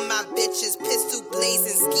ride for my bitches, pistol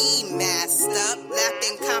blazing, ski masked up.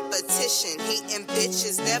 Lapping competition, hating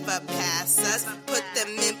bitches never pass us. Put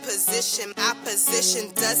them in position,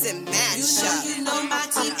 opposition doesn't match up. You know my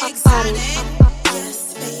team exotic.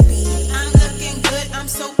 Yes, baby. I'm looking good, I'm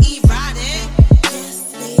so erotic.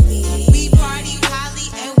 Yes, baby. We party Polly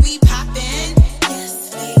and we poppin'.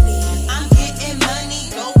 Yes, baby. I'm getting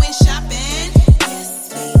money, going shopping.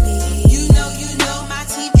 Yes, baby. You know my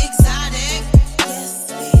team exotic.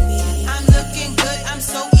 Yes, baby. I'm looking good, I'm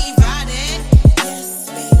so erotic.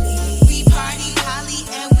 Yes, baby. We party Polly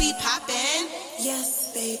and we poppin'.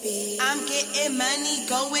 Yes, baby. I'm getting money,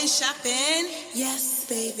 going shopping. Yes,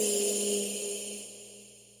 baby.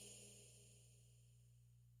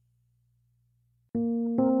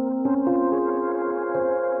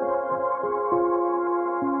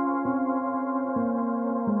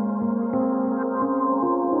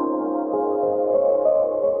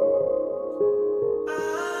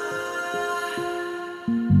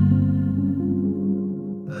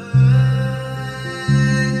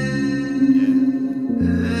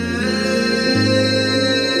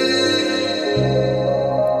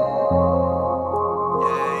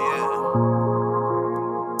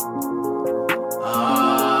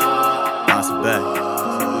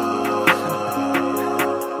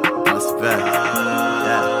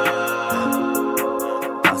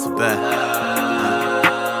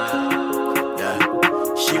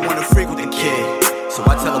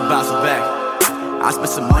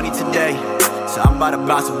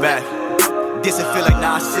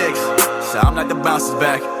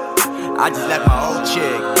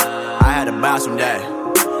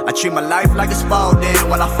 I treat my life like a Spalding.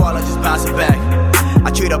 When I fall, I just bounce it back.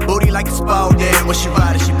 I treat her booty like a Spalding. When she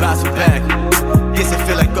ride it, she bounce it back. Guess it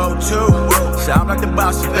feel like go-to, so I'm like the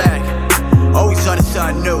bounce it back. Always on the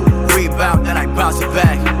sun new. Rebound, then I bounce it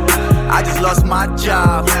back. I just lost my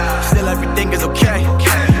job, still everything is okay.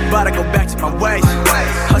 But I go back to my ways.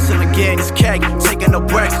 Hustle again, it's cake, taking no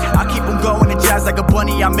breaks. I keep on going and jazz like a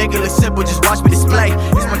bunny. I make it look simple, just watch me display.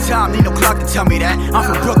 It's my time, need no clock to tell me that. I'm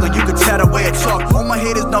from Brooklyn, you can tell the way I talk. All my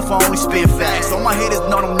haters know for only spit facts. All my haters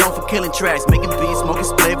know I'm known for killing tracks. Making beats, smoking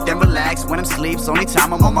spliff, then relax. When I'm asleep, it's only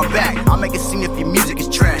time I'm on my back. I'll make a scene if your music is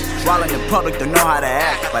trash. While in the public, don't know how to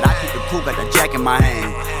act. But I keep it cool, got the jack in my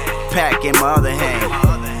hand, pack in my other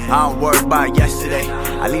hand. I don't worry about yesterday,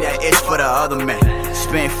 I leave that itch for the other man.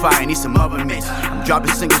 Spin fire, need some other mints. I'm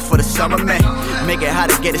dropping singles for the summer, man. Make it hot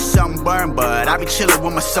to get a sunburn, but I be chillin'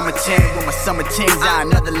 with my summer tan. With my summer tans out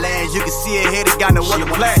in other lands. You can see it here, they got no other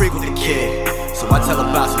plan. Freak with the kid, so I tell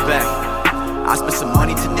her bounce it back. I spent some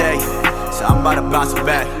money today, so I'm about to bounce it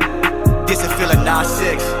back. This it feel like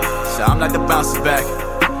 9-6, so I'm like the bounce it back.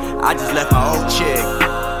 I just left my old chick,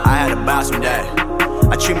 I had to bounce from that.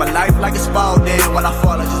 I treat my life like a Spalding. When I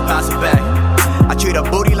fall, I just bounce it back. I treat her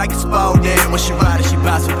booty like a Spalding. When she ride it, she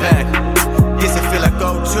bounce it back. Guess it feel like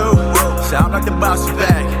go-to, so I'm like the bounce it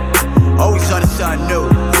back. Always on the sun new.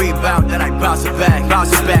 Rebound, then I bounce it back.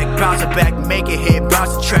 Bounce it back, make it hit,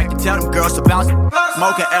 bounce the track. And tell them girls to bounce it.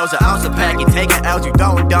 Smoking L's, an ounce of pack. You taking L's, you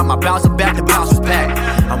throwing dumb. I bounce it back, the bounce is back.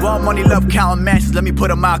 I want money, love counting matches. Let me put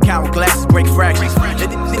them out, counting glasses, break fractions.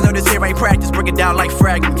 They know this here ain't practice, break it down like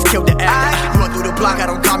fragments. Kill the actor. Run through the block, I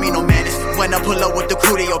don't call me no menace. When I pull up with the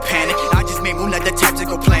crew, they all panic. I just make move like the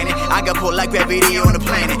tactical planet. I got pulled like gravity on the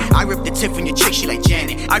planet. I rip the tip from your chick, she like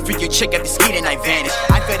Janet. I freak your chick at the speed and I vanish.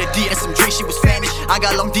 I fed a D and some drink, she was Spanish. I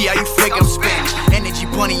got long D, are you freak? I'm Spanish. Energy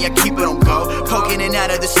bunny, I keep it on go. Poking in and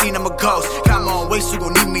out of the scene, I'm a ghost. Come on, waist, you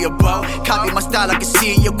gon' need me a bow. Copy my style, I can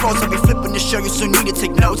see in your quotes. I'll be flipping the show, you soon need to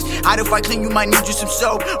take notes. How to fight clean, you might need you some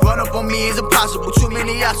soap. Run up on me is impossible, too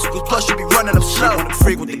many obstacles. Plus, you be running up slow. I'm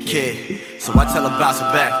freak with the kid, so I tell her bounce it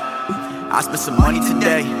back. I spent some money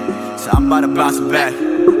today, so I'm about to bounce it back.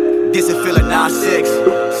 This is feeling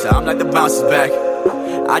 9-6, so I'm like the bounces back.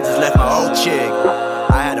 I just left my old chick,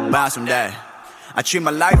 I had to bounce from that. I treat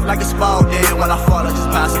my life like a sport, then when I fall, I just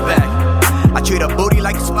bounce it back. I treat her booty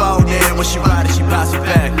like a sport, then when she ride it, she bounce it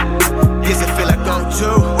back. This it feel like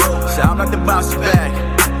go-to, so I'm like the bounces back.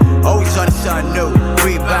 Always on the sun new,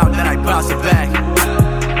 rebound, then I bounce it back.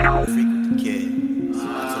 Freak with the kid, so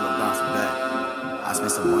I tell her bounce it back. I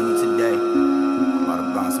spent some money today, I'm about to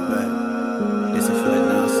bounce it back. This it feel like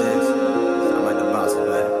 9-6, so I'm like the bounce it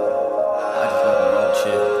back. I just left my old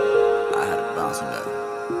chick, I had to bounce it back.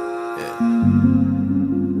 Yeah.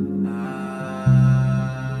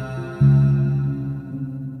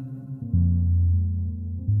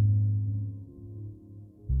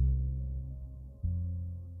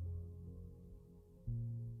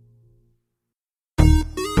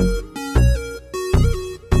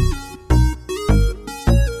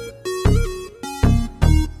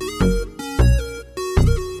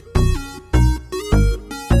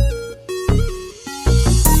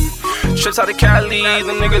 Trips out to Cali,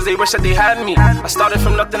 them niggas, they wish that they had me. I started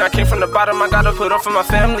from nothing, I came from the bottom, I gotta put up for my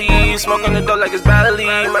family. Smoking the dope like it's Bali,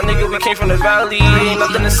 my nigga, we came from the valley. Ain't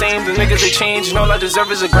nothing the same, the niggas, they change, and all I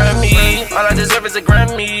deserve is a Grammy. All I deserve is a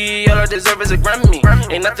Grammy, all I deserve is a Grammy.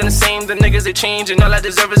 Ain't nothing the same, the niggas, they change, and all I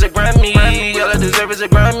deserve is a Grammy. All I deserve is a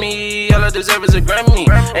Grammy, all I deserve is a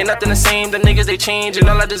Grammy. Ain't nothing the same, the niggas, they change, and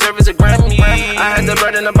all I deserve is a Grammy. I had the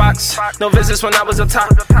bread in the box, no visits when I was up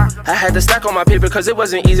top. I had to stack on my paper, cause it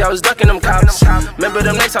wasn't easy, I was ducking them cops. Remember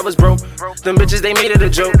them nights I was broke, them bitches they made it a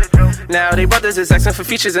joke. Now they brothers is asking for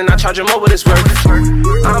features and I charge them over this work.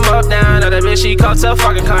 I'm up now, now that bitch she called tough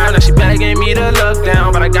fucking clown. Now she begging me to look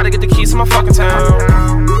down, but I gotta get the keys to my fucking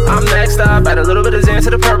town. I'm next up, add a little bit of Zan to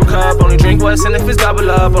the purple cup. Only drink what's in if it's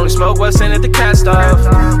double up, only smoke what's in if the cast off.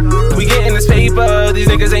 We getting this paper, these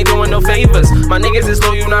niggas ain't doing no favors. My niggas is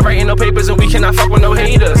loyal, not writing no papers, and we cannot fuck with no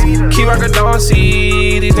haters. Key record don't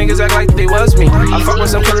see, these niggas act like they was me. I fuck with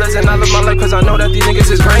some killers and I live my life cause I know that these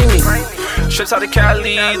niggas is grainy. Trips out to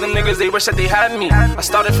Cali, them niggas, they wish that they had me. I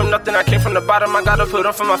started from nothing, I came from the bottom, I gotta put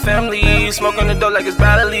up for my family. Smoking the dope like it's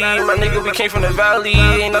Bali, my nigga, we came from the valley.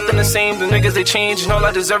 Ain't nothing the same, the niggas, they change, and all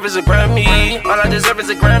I deserve is a Grammy. All I deserve is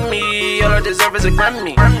a Grammy, all I deserve is a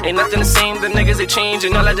Grammy. Ain't nothing the same, the niggas, they change,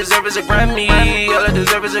 and all I deserve is a Grammy. All I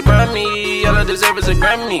deserve is a Grammy, all I deserve is a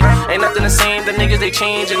Grammy. Ain't nothing the same, the niggas, they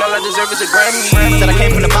change, and all I deserve is a Grammy. Said I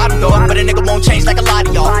came from the bottom though, but a nigga won't change like a lot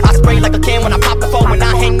of y'all. I spray like a can when I pop the phone, when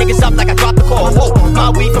I hang niggas up like I drop the call. Whoa, my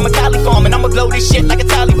weed from a Cali farm, and I'ma blow this shit like a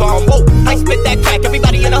Taliban. Whoa, I spit that crack,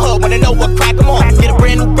 everybody in the hood wanna know what crack I'm on. Get a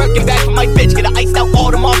brand new Birkin bag for my bitch, get a iced out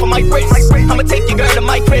all them off of my wrist. I'ma take your girl to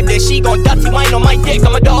my crib, then she gon' dusty wine on my dick.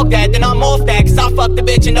 I'm a dog that, then I'm off that, cause I fuck the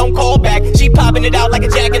bitch and don't call back. She popping it out like a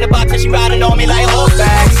jack in the box, and she riding on me like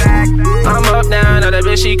horseback. I'm up now, now that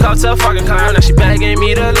bitch she called tough fucking clown. Now she begging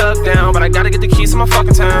me to look down, but I gotta get the keys to my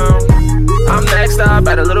fucking town. I'm next up,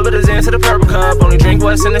 add a little bit of Zan to the purple cup. Only drink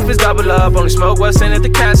what's in if it's double up, only smoke what's in if the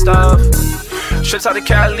cast off. Trips out to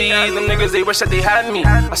Cali, them niggas, they wish that they had me.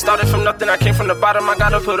 I started from nothing, I came from the bottom, I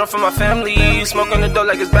gotta put up for my family. Smoking the dope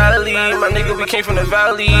like it's Bali, my nigga, we came from the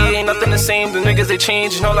valley. Ain't nothing the same, the niggas, they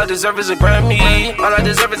change, and all I deserve is a Grammy. All I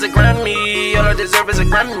deserve is a Grammy, all I deserve is a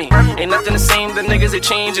Grammy. Ain't nothing the same, the niggas, they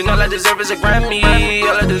change, and all I deserve is a Grammy.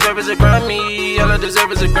 All I deserve is a Grammy, all I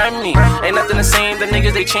deserve is a Grammy. Ain't nothing the same, the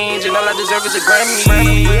niggas, they change, and all I deserve is a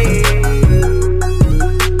Grammy.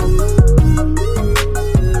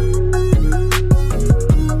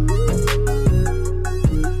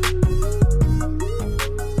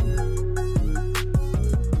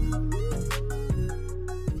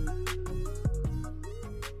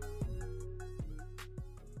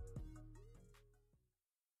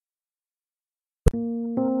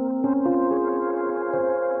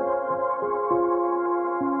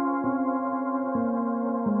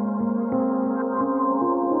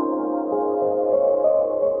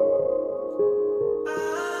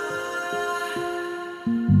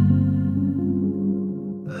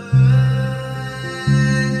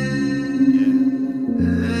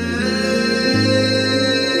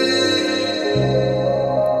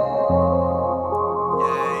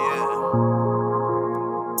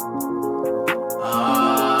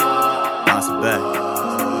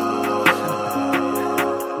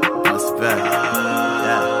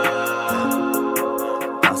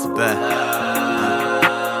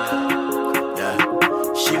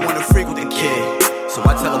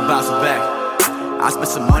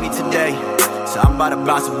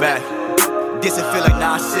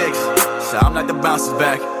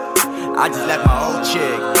 I just left my old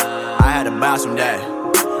chick, I had to bounce from that.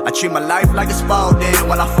 I treat my life like a Spalding,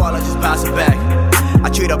 when I fall I just bounce it back. I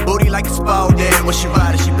treat her booty like a Spalding, when she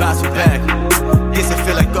ride it she bounce it back. This it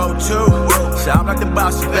feel like go-to, so I'm like the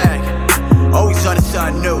bounce it back. Always on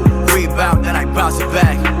something new, rebound then I bounce it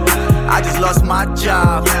back. I just lost my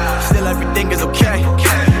job, still everything is okay.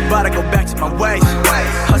 But I go back to my ways,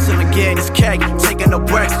 hustling again, this cake, taking no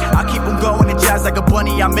breaks. I keep on going and jazz like a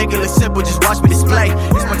bunny, I make it look simple, just watch me display.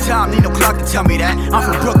 It's my time, need no clock to tell me that. I'm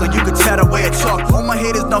from Brooklyn, you can tell the way I talk. All my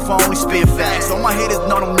haters know for only spit facts. All my haters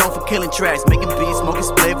know I'm known for killing tracks. Making beats, smoking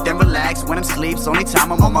spliff, then relax. When I'm asleep, it's only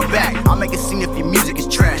time I'm on my back. I'll make a scene if your music is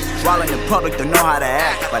trash. While in the public, don't know how to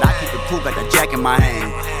act. But I keep it cool, got the jack in my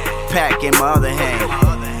hand, pack in my other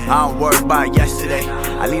hand. I don't worry about yesterday,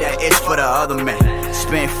 I leave that itch for the other man.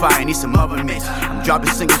 Spin fire, need some other mints. I'm dropping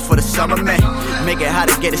singles for the summer, man. Make it hard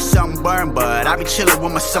to get a sunburn, but I be chillin'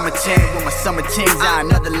 with my summer tan. With my summer teams out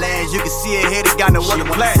in other lands. You can see it here, they got no other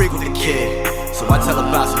plan. Freak with the kid, so I tell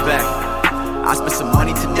her bounce it back. I spent some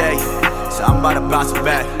money today, so I'm about to bounce it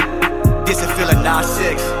back. This it feel like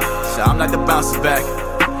 9-6, so I'm like the bounce it back.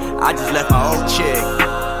 I just left my old chick,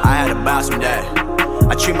 I had to bounce from that.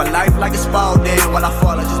 I treat my life like a Spalding, when I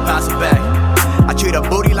fall I just bounce it back. I treat her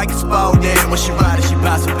booty like a Spalding, when she ride it she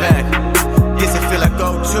bounce it back. This it feel like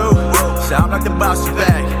go-to, so I'm like the bounce it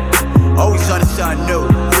back. Always on something new,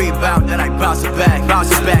 rebound then I bounce it back.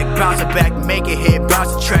 Bounce it back, make it hit,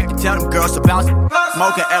 bounce the track. And tell them girls to bounce it.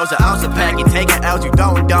 Smoking L's, an ounce of pack, and taking L's, you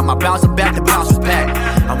going dumb. I bounce it back, the bounce is back.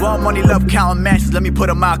 I want money, love counting matches, let me put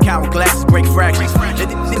them out, counting glasses, break fractions.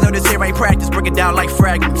 They know this here ain't practice, break it down like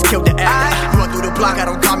fragments, kill the actor. Run through the block, I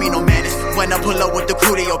don't call me no madness. When I pull up with the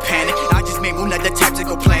crew, they all panic. I just made move like the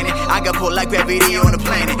tactical planet. I got pulled like gravity on the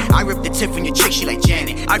planet. I ripped the tip from your chick, she like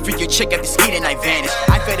Janet. I freak your chick after speeding, I vanish.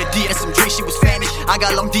 I fed a D and some drink, she was Spanish. I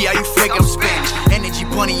got long D, are you freak? I'm Spanish. Energy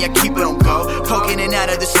bunny, I keep it on go. Poking in and out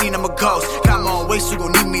of the scene, I'm a ghost. Got my own waist, so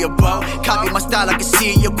gon' need me a bow. Copy my style, I can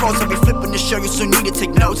see in your quotes. I'll be flipping the show, you so need to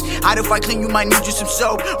take notes. Hide if I clean, you might need you some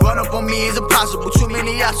soap. Run up on me is impossible, too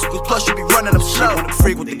many obstacles. Plus you be running up slow. I'm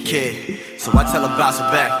freak with the kid, so I tell her bounce it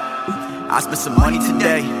back. I spent some money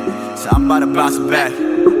today, so I'm about to bounce it back.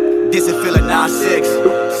 This it feel like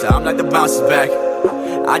 9-6, so I'm like the bounce it back.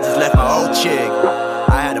 I just left my old chick,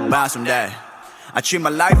 I had to bounce from that. I treat my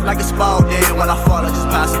life like a Spalding, when I fall I just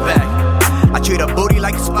bounce it back. I treat her booty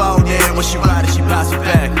like a Spalding, when she ride it she bounce it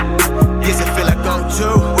back. This it feel like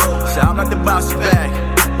go-to, so I'm like the bounce it back.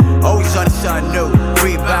 Always on something new,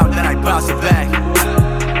 rebound then I bounce it back.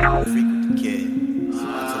 Freak with the kid, so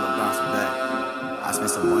I tell her bounce it back. I spent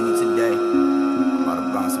some money today, I'm about to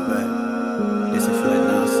bounce it back. This it feel like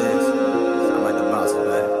 9-6, so I'm like the bounce it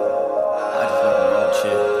back. I just left my old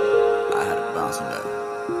chick, I had to bounce it back.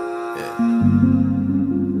 Yeah.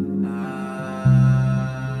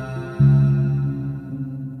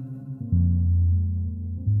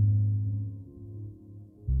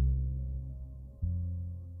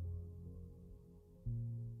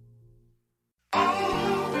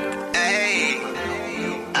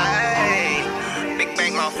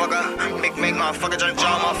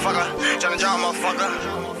 Motherfucker, tryna draw motherfucker.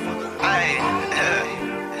 Ayy,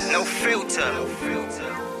 no filter.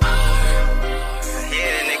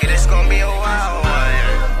 Yeah, nigga, this gon' be a wild one.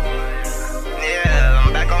 Yeah,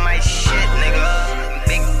 I'm back on my shit, nigga.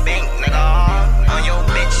 Big bank, nigga. On your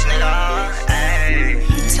bitch, nigga.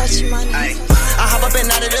 Ayy, touch money. I hop up and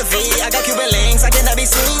out of the V, I got Cuban links, I cannot be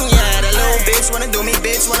seen, yeah. That little bitch wanna do me,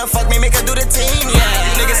 bitch wanna fuck me, make her do the team, yeah.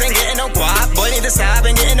 These niggas ain't getting no guap, boy need to stop,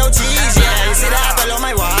 ain't getting no cheese, yeah. You see the apple on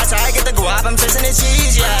my watch, I get the guap, I'm chasing the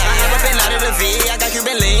cheese, yeah. I hop up and out of the V, I got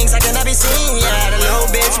Cuban links, I cannot be seen, yeah. That little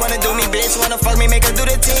bitch wanna do me, bitch wanna fuck me, make her do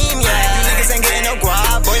the team, yeah. These niggas ain't getting no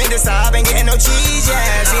guap, boy need to stop, ain't getting no cheese,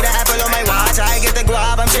 yeah. See the apple on my watch, I get the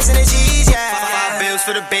guap, I'm chasing the cheese, yeah. 5 bills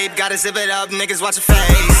for the babe, gotta zip it up, niggas watch your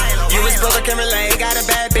face. You was brother can relate, got a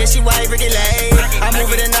bad bitch, she white, Ricky Lay. I'm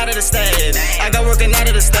moving in and out of the state, I got working out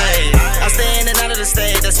of the state. I stay in and out of the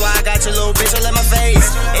state, that's why I got your little bitch all in my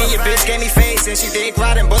face. And your bitch gave me face, and she dick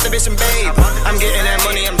riding, both the bitch and babe. I'm getting that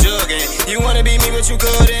money, I'm jugging. You wanna be me, but you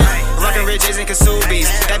couldn't. Rockin' Rich Poiison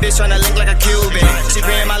Kasubi's. That bitch tryna link like a Cuban. She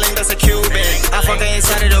paying my link, that's a Cuban. I fuck her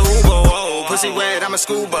inside of the Uber. Whoa, pussy wet, I'm a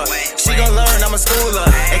scuba. She gon' learn, I'm a schooler.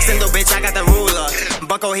 Extendo bitch, I got the ruler.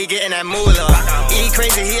 Bucko, he getting that moolah. E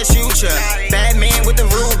crazy, he a shooter. Bad man with the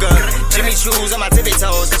Ruger. Jimmy Choo's on my tippy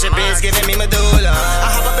toes. Got your bitch giving me medulla.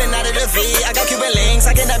 I hop up and out of the V. I got Cuban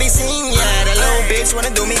links, I cannot be seen, yeah. That little bitch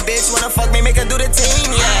wanna do me, bitch wanna fuck me, make her do the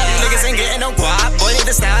team, yeah. You niggas ain't getting no guap, boy need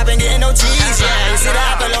to stop and getting no cheese, yeah. You see the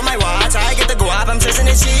apple on my watch, I get the guap, I'm chasing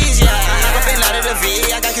the cheese, yeah. I hop up and out of the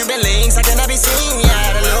V. I got Cuban links, I cannot be seen,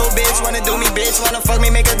 yeah. That little bitch wanna do me, bitch wanna fuck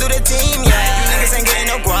me, make her do the team, yeah. You niggas ain't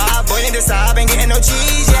getting no guap, boy need to stop and getting no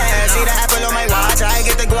cheese, yeah. See the apple on my watch, I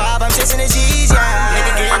get the guap, I'm chasing the cheese, yeah.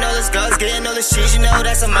 Nigga getting all this guts, getting all this cheese, you know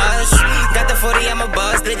that's a must. Got the 40, I'm a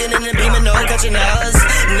buzz, digging in the beam and no catching us.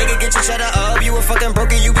 Nigga get your cheddar up, you a fucking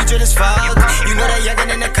broken, you be dread as fuck. You know that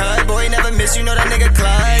youngin' in the cut, boy never miss, you know that nigga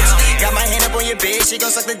clutch. Got my hand up on your bitch, she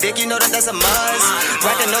gon' suck the dick, you know that that's a must.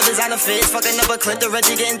 Rockin' no designer fits, fucking up a clip, the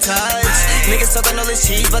Reggie getting touched. Niggas talking all this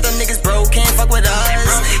cheese, but them niggas broke, can't fuck with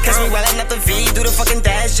us. Catch me while I'm up the V, do the fucking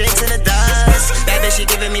dash, Jakes in the dust. That bitch, she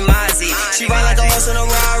giving me Mozzie, she ride like a horse in a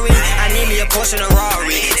Rari. I need me a Porsche and a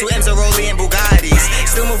Rari, 2 M's a Rollie and Bugattis.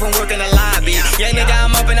 Still moving, work in the lobby. Yeah, nigga,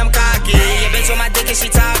 I'm up and I'm cocky. Yeah, bitch on my dick and she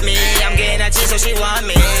top me. I'm getting that G, so she want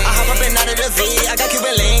me. I hop up and out of the V. I got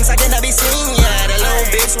Cuban links, I cannot be seen, yeah. That little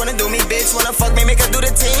bitch wanna do me, bitch wanna fuck me, make her do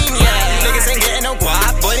the team, yeah. You niggas ain't getting no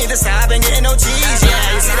guap, boy need to stop and getting no cheese,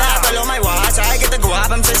 yeah. You see the apple on my watch, I get the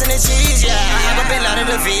guap, I'm chasing the cheese, yeah. I hop up and out of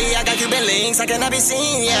the V. I got Cuban links, I cannot be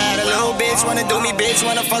seen, yeah. That little bitch wanna do me, bitch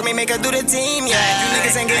wanna fuck me, make her do the team, yeah. You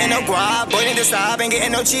niggas ain't getting no guap, boy need to stop and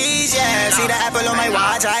getting no cheese, yeah. See the apple on my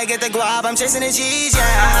watch, I get the guap, I'm chasing the cheese, yeah.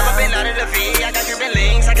 I hop up and out of the V. I got Cuban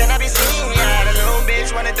links, I cannot be seen, yeah. The little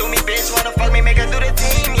bitch wanna do me, bitch wanna fuck me, make her do the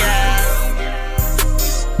team, yeah.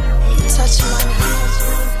 Touch money.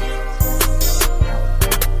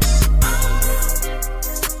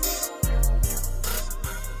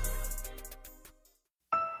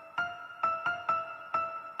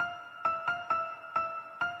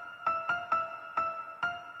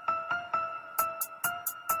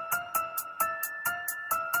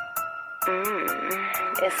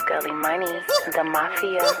 It's Scully Money, the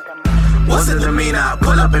Mafia. What's the demeanor? I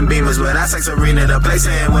pull up in Beamers with that sex arena. The place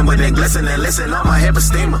ain't when they glisten and listen on my hip of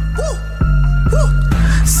steamer.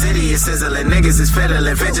 City is sizzling, niggas is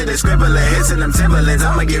fiddling, fidgeting, scribbling, hits in them Timberlands.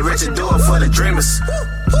 I'ma get rich and do it for the dreamers.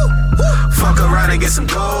 Fuck around and get some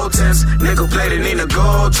gold tips. Nickel plated, need a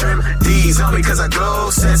gold trim. D's on me cause I glow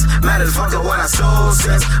since. Mad as fuck at what I sold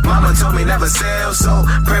since. Mama told me never sell, so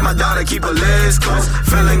pray my daughter keep her lids close.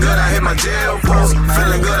 Feeling good, I hit my jail post.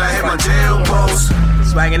 Feeling good, I hit my jail post.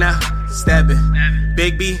 Swagging out, stepping,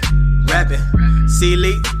 Big B, rapping,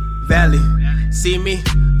 C-League, Valley, see me,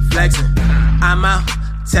 flexing. I'm out,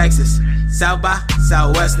 Texas, South by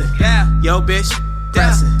Southwestern. Yeah, yo bitch,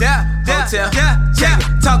 dancing, hotel, check it.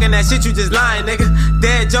 Talking that shit, you just lying, nigga.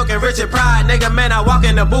 Dead joking, Richard Pride, nigga. Man, I walk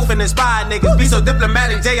in the booth and inspire niggas. Be so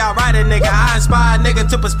diplomatic, J.R. Writer, nigga. I inspire nigga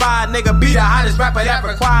to perspire, nigga. Be the hottest rapper that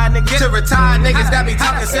require, nigga. To retire, niggas that be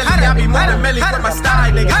talking silly. I be more than Millie with my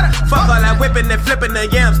style, nigga. Fuck all that whipping and flipping the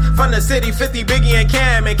yams. From the city, 50 Biggie and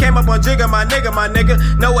Cam. And came up on Jigga, my nigga.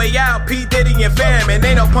 No way out, P. Diddy and fam. And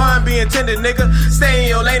ain't no pun being tender, nigga. Stay in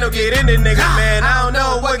your lane, don't get in the nigga, man. I don't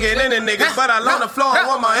know what get in the niggas, but I on the floor, I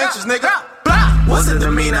want my interest, nigga. What's the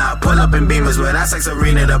demeanor? I pull up in Beamers with that sex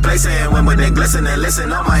arena. The place ain't when they glisten and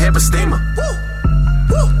listen on my hip of steamer.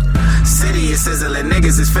 City is sizzling,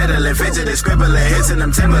 niggas is fiddling, fidgeting, scribbling, hits in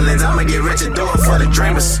them Timberlands. I'ma get rich and do it for the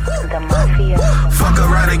dreamers. Fuck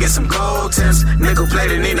around and get some gold tips. Nickel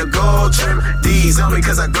plated, need a gold trim. D's on me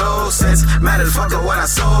cause I glow since. Mad as fuck at what I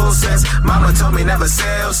sold since. Mama told me never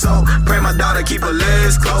sell, so pray my daughter keep her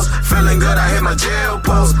lids close. Feeling good, I hit my jail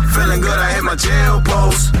post. Feeling good, I hit my jail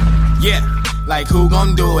post. Yeah, like who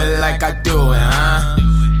gon' do it like I do it, huh?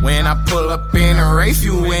 When I pull up in a Wraith,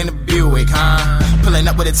 you in a Buick, huh? Pulling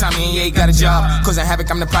up with a Tommy and yeah, got a job. Causing havoc,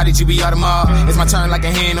 I'm the prodigy, we all the mob. It's my turn like a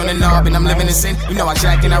hand on the knob, and I'm living in sin. You know I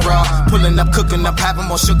jack and I raw. Pulling up, cooking up, having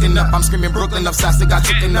more shooken up. I'm screaming Brooklyn up, Sasa got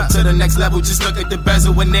taken up to the next level. Just look at the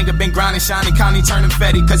bezel. A nigga been grinding, shining, county turning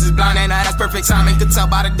fetty. Cause it's blind and I that's perfect timing. Could tell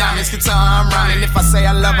by the diamonds, could tell I'm rhyming. If I say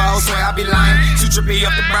I love her, I'll swear I be lying. Too trippy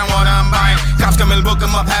up the brown water, I'm buying. Cops come and book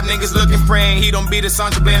him up, have niggas looking, praying. He don't be the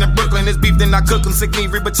Sandra Bland of Brooklyn. This beef, then I cook him, sick me,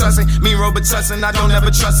 Reba Tussin. Me, Robert Tussin, I don't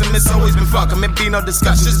ever trust him. It's always been fuck him, it be no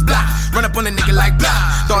discussion. Just blah, run up on a nigga like blah.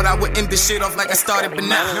 Thought I would end this shit off like I started, but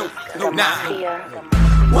nah.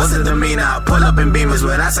 What's the demeanor? I pull up in Beamers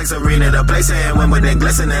with that sex arena. The place ain't when they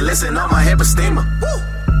glisten and listen on my hip of steamer.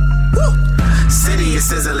 City is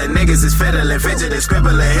sizzling, niggas is fiddling, fidgeting,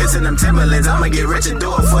 scribbling, hits in them Timberlands. I'ma get rich and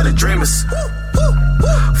do it for the dreamers.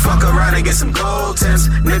 Fuck around and get some gold tips.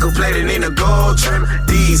 Nickel plated, need a gold trim.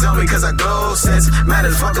 D's on me cause I gold sense.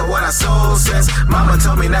 Matters fuckin' what I sold sense. Mama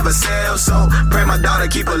told me never sell, so pray my daughter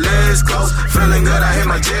keep her lids close. Feeling good, I hit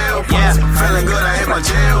my jail post. Feeling good, I hit my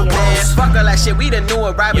jail post. Fuck all that shit, we the new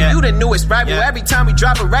arrival. You the newest rival. Every time we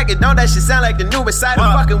drop a record, don't that shit sound like the new recital.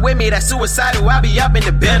 Fucking with me, that's suicidal. I be up in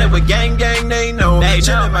the building with gang, they know. They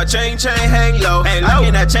chillin', my chain hang low. I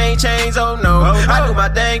get that chains, oh no. I do my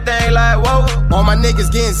thing like whoa. All my niggas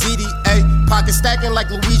getting ZD, pocket stacking like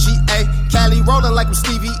Luigi, Cali rolling like I'm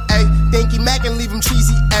Stevie, Dinky Mac and leave him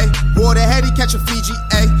cheesy, Water heady catch a Fiji,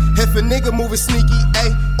 If a nigga moving sneaky,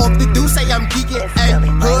 Off the do say I'm geeking,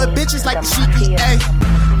 Hood bitches like the Sheiky,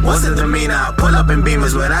 What's the demeanor? I pull up in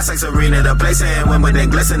Beamers with that sex arena. The place ain't Wimbledon,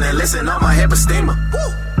 glisten and listen on my hip a steamer.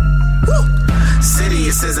 City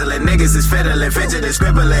is sizzling, niggas is fiddling, fidgeting,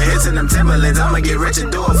 scribbling, hits in them Timberlands. I'ma get rich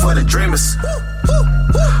and do it for the dreamers.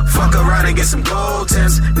 Fuck around and get some gold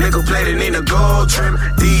tips. Nickel plated, need a gold trim.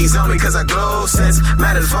 D's on me cause I glow sense.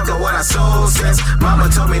 Matters fuckin' what I sold sense. Mama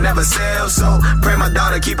told me never sell, so pray my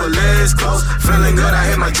daughter keep her lids close. Feeling good, I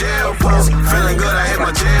hit my jail post. Feeling good, I hit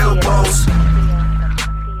my jail post.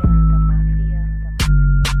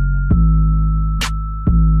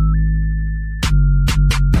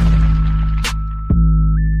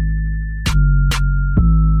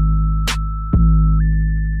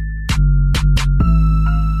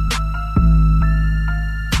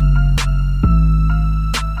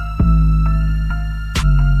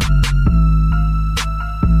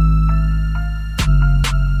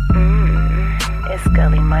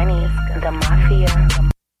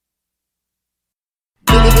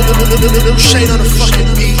 Shade on the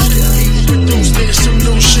fucking beat. Those niggas some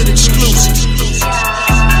new shit exclusive.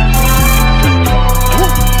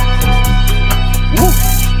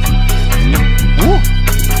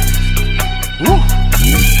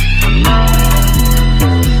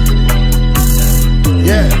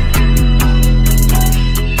 Yeah.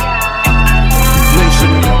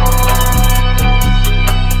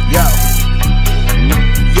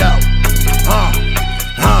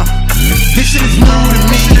 This shit is new to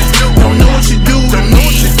me. Don't know what you do to me.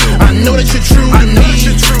 I know that you're true to me.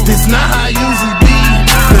 This not how I usually be.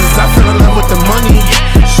 Cause I fell in love with the money.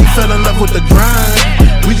 She fell in love with the grind.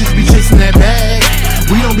 We just be chasing that bag.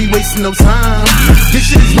 We don't be wasting no time. This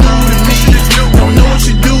shit is new to me. Don't know what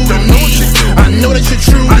you do to me. I know that you're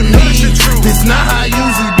true to me. This not how I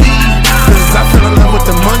usually be. Cause I fell in love with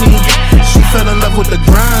the money. She fell in love with the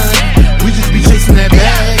grind. We just be chasing that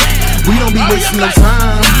bag. We don't be wasting no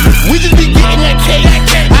time. We just be getting that cake.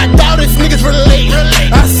 I doubt if niggas relate.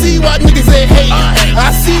 I see why niggas ain't hate. I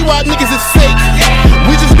see why niggas is fake.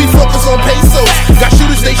 We just be focused on pesos. Got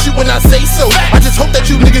shooters, they shoot when I say so. I just hope that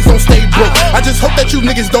you niggas don't stay broke. I just hope that you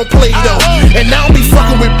niggas don't play though. And I don't be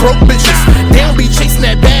fucking with broke bitches. They don't be chasing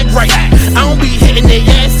that bag right. I don't be hitting their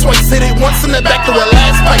ass twice. Hit it once in the back to a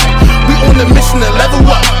last pipe. We on the mission to level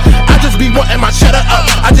up. I just be wanting my cheddar up.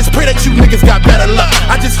 I just pray that you niggas got better luck.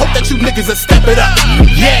 I just hope that you niggas will step it up.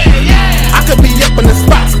 Yeah, I could be up in the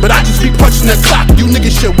spots, but I just be punching the clock. You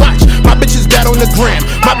niggas should watch. My bitches bad on the gram.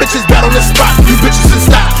 My bitches bad on the spot. You bitches should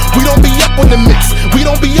stop. We don't be up on the mix. We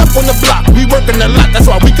don't be up on the block. We working a lot. That's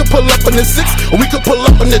why we could pull up in the 6 or we could pull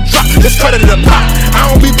up in the drop. Just credit the pop. I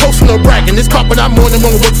don't be posting no bragging. This carpet I'm on and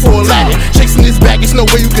won't work for a Aladdin. Chasing this bag, it's no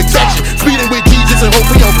way you can catch it. Speeding with Jesus and hope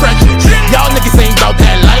we don't crash it. Y'all niggas ain't about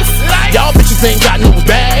that life. Y'all bitches ain't got no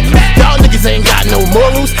bag. Y'all niggas ain't got no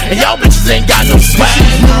morals. And y'all bitches ain't got no swag. This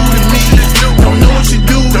shit is new to me. Don't know what you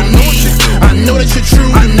do to me. I know that you're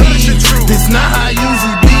true to me. This not how I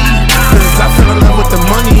usually be. Cause I fell in love with the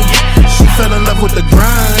money. She fell in love with the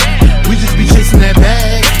grind. We just be chasing that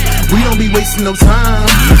bag. We don't be wasting no time.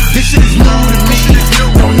 This shit is new to me.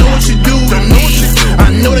 Don't know what you do to me.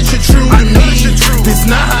 I know that you're true to me. This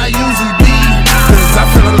not how I usually be. Cause I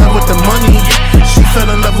fell in love with the money. She fell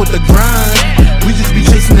in love with the grind. We just be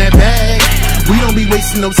chasing that bag. We don't be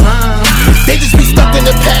wasting no time. They just be stuck in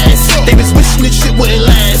the past. They was wishing this shit wouldn't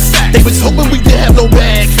last. They was hoping we did have no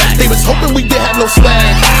bag. They was hoping we did have no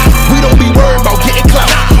swag. We don't be worried about getting clout.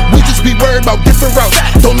 We just be worried about different routes.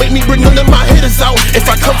 Don't make me bring none of my hitters out. If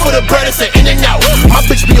I come for the bread, it's an in and out. My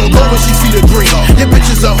bitch be on go when she see the green. Your bitch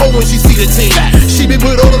is a hoe when she see the team. She be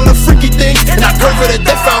with all of the freaky things, and I curve her to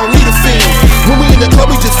death, I don't need a fiend. When we in the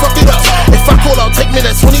club, we just fuck it up. If I call out, take me,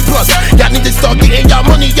 that's 20 plus. Y'all need to start getting y'all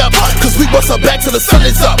money up, cause we bust her back till the sun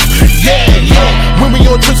is up. Yeah, yeah. When we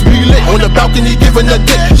on trips, we lit. On the balcony, giving her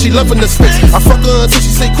dick. She loving the space. I fuck her until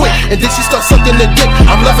she say quit, and then she start sucking the dick.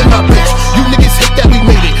 I'm loving my bitch. You niggas hate that we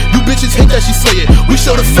made it. You bitches bitches hate that she say it. We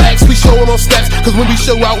show the facts, we show it on stats, cause when we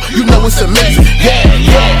show out, you know it's amazing. Yeah,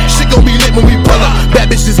 yeah, shit gon' be lit when we pull up.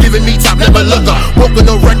 Bad bitches giving me top, never look up. Broken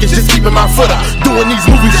no records, just keeping my foot up. Doing these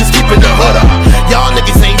movies, just keeping the hood up. Y'all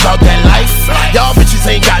niggas ain't about that life. Y'all bitches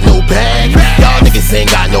ain't got no bag. Y'all niggas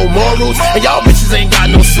ain't got no morals, and y'all bitches ain't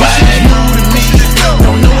got no swag. New to me,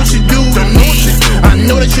 don't know what you do to me. I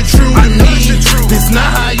know that you're true to me. This not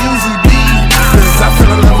how I usually be. Cause I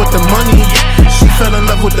fell in love with the money, she fell in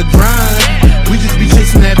love with the grind. We just be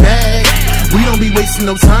chasing that bag, we don't be wasting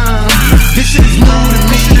no time. This shit is new to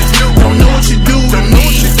me, don't know what you do to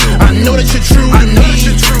me. I know that you're true to me.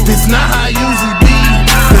 This not how I usually be.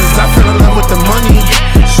 Cause I fell in love with the money,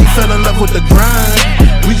 she fell in love with the grind.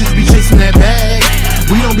 We just be chasing that bag,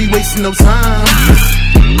 we don't be wasting no time.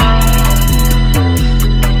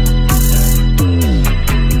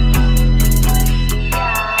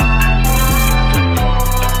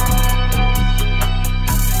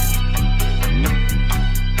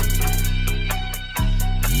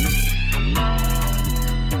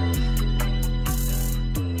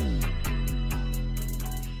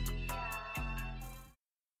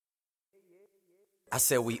 I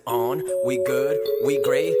said we on, we good, we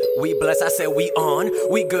great, we blessed. I said we on,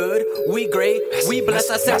 we good, we great, we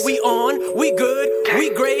blessed. I said we on, we good, we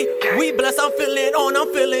great, we blessed. I'm feeling on,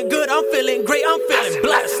 I'm feeling good, I'm feeling great, I'm feeling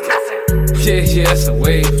blessed. Yeah, it's a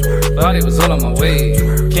wave. Thought it was all on my way.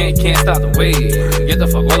 Can't stop the wave. Get the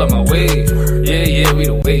fuck all on my way. Yeah, we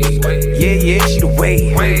the wave. Yeah, she the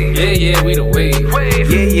wave. Yeah, we the wave.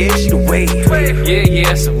 Yeah, she the wave.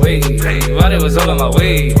 Yeah, it's a wave. Thought it was all on my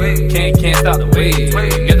way. Can't stop the wave.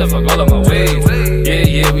 Get the fuck all on my way.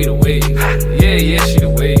 Yeah, we the wave. Yeah, she the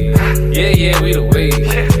wave. Yeah, we the wave.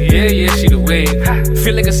 Yeah, she the wave.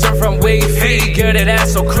 Feel like a surfer on wave feet. Girl, that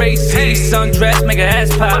ass so crazy. Sundress, make her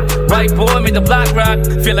ass pop. Right boy, make the block rock.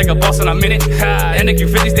 Feel like a boss when I'm in it. And the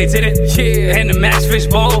Q50 stays in it. Yeah, and the max fish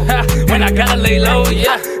bowl. When I gotta lay low,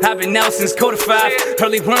 yeah. I've been out since Code 5.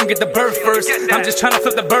 Early worm, get the bird first. I'm just trying to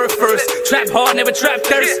flip the bird first. Trap hard, never trap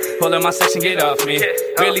thirst. Pull up my section, get off me.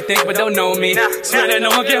 Really think but don't know me. Swear that no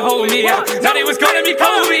one can hold me. Now they was calling me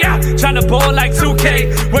Kobe. Trying to ball like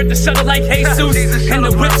 2K. Work the shuttle like Jesus. And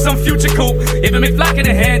the whip some future coupe. Even me flocking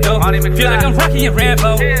the handle. Feel like I'm Rocky and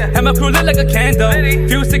Rambo. And my crew lit like a candle.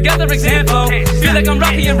 Fuse together example. Feel like I'm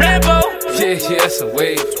Rocky and Rambo. Yeah, it's a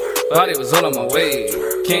wave. Thought it was all on my way.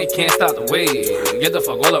 Can't stop the wave. Get the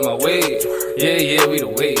fuck all on my way. Yeah, we the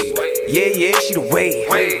wave. Yeah, she the wave.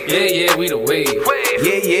 Yeah, we the wave.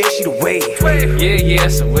 Yeah, she the wave. Yeah,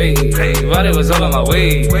 it's a wave. Thought it was all on my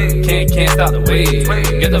way. Can't stop the wave.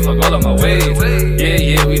 Get the fuck all on my way.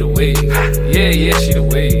 Yeah, we the wave. Yeah, she the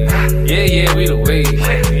wave. Yeah, we the wave.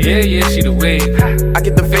 Yeah, she the wave. I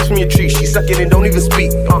get the face from your tree, she suck it and don't even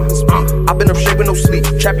speak. I've been up straight with no sleep,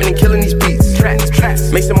 trapping and killing these beats.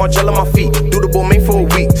 Mason Margiela on my feet, do the ball main for a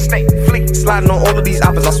week. Sliding on all of these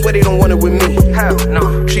oppers, I swear they don't want it with me. Hell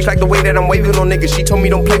no. She like the way that I'm waving on niggas, she told me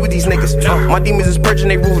don't play with these niggas. My demons is purging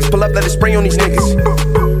they roofs, pull up, let it spray on these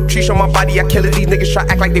niggas. Trees on my body, I kill it. These niggas try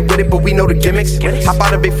act like they with it, but we know the gimmicks. Hop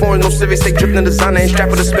out of big foreign, no civics. They drippin' in designer and strap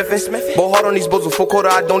with a spiffin'. Ball hard on these bulls with full quarter,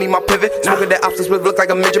 I don't need my pivot. Smoking that options with look like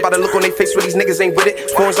a midget. By the look on they face where these niggas ain't with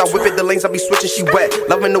it. Foreigns, I whip it, the lanes I be switching, she wet.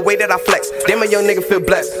 Loving the way that I flex. Damn, a young nigga feel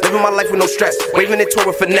blessed. Living my life with no stress. Waving it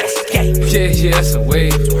toward finesse. Yeah, it's a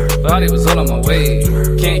wave. Thought it was all on my way.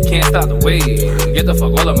 Can't stop the wave. Get the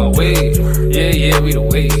fuck all on my way. Yeah, we the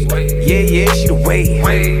wave. Yeah, she the wave.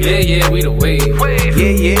 Yeah, we the wave.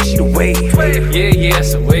 Yeah, she the wave. Yeah,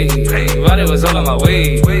 it's a wave. Thought it was all on my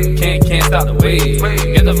way. Can't stop the wave.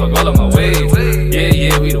 Get the fuck all on my way.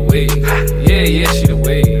 Yeah, we the wave. Yeah, she the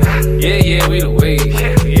wave. Yeah, we the wave.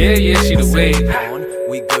 Yeah, she the wave.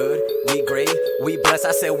 We good, we great, we blessed.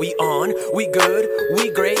 I said we on, we good, we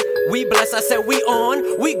great, we blessed. I said we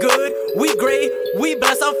on, we good, we great, we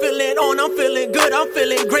blessed. I'm feeling on, I'm feeling good, I'm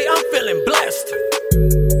feeling great, I'm feeling blessed.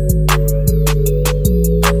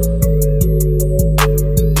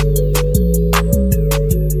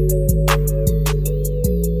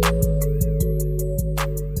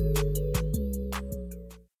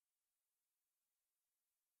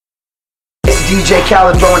 DJ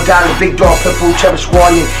Khaled throwing down the big dog Pitbull, Trevor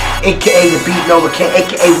Squallion, aka the Beat Nova King,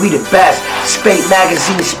 aka we the best. Spate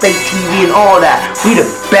Magazine, Spate TV and all that. We the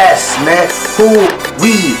best, man. Who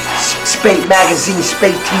we? Spate Magazine,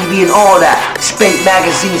 Spate TV and all that. Spate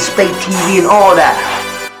Magazine, Spate TV and all that.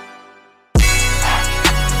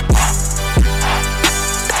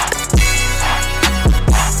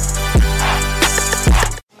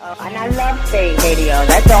 And I love Spate Radio.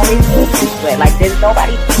 That's the only with. Like there's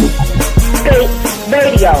nobody. Spate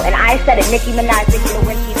Radio, and I said it. Nicki Minaj, Nicki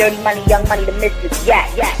Lewinsky, Dirty Money, Young Money, the Misfits. Yeah.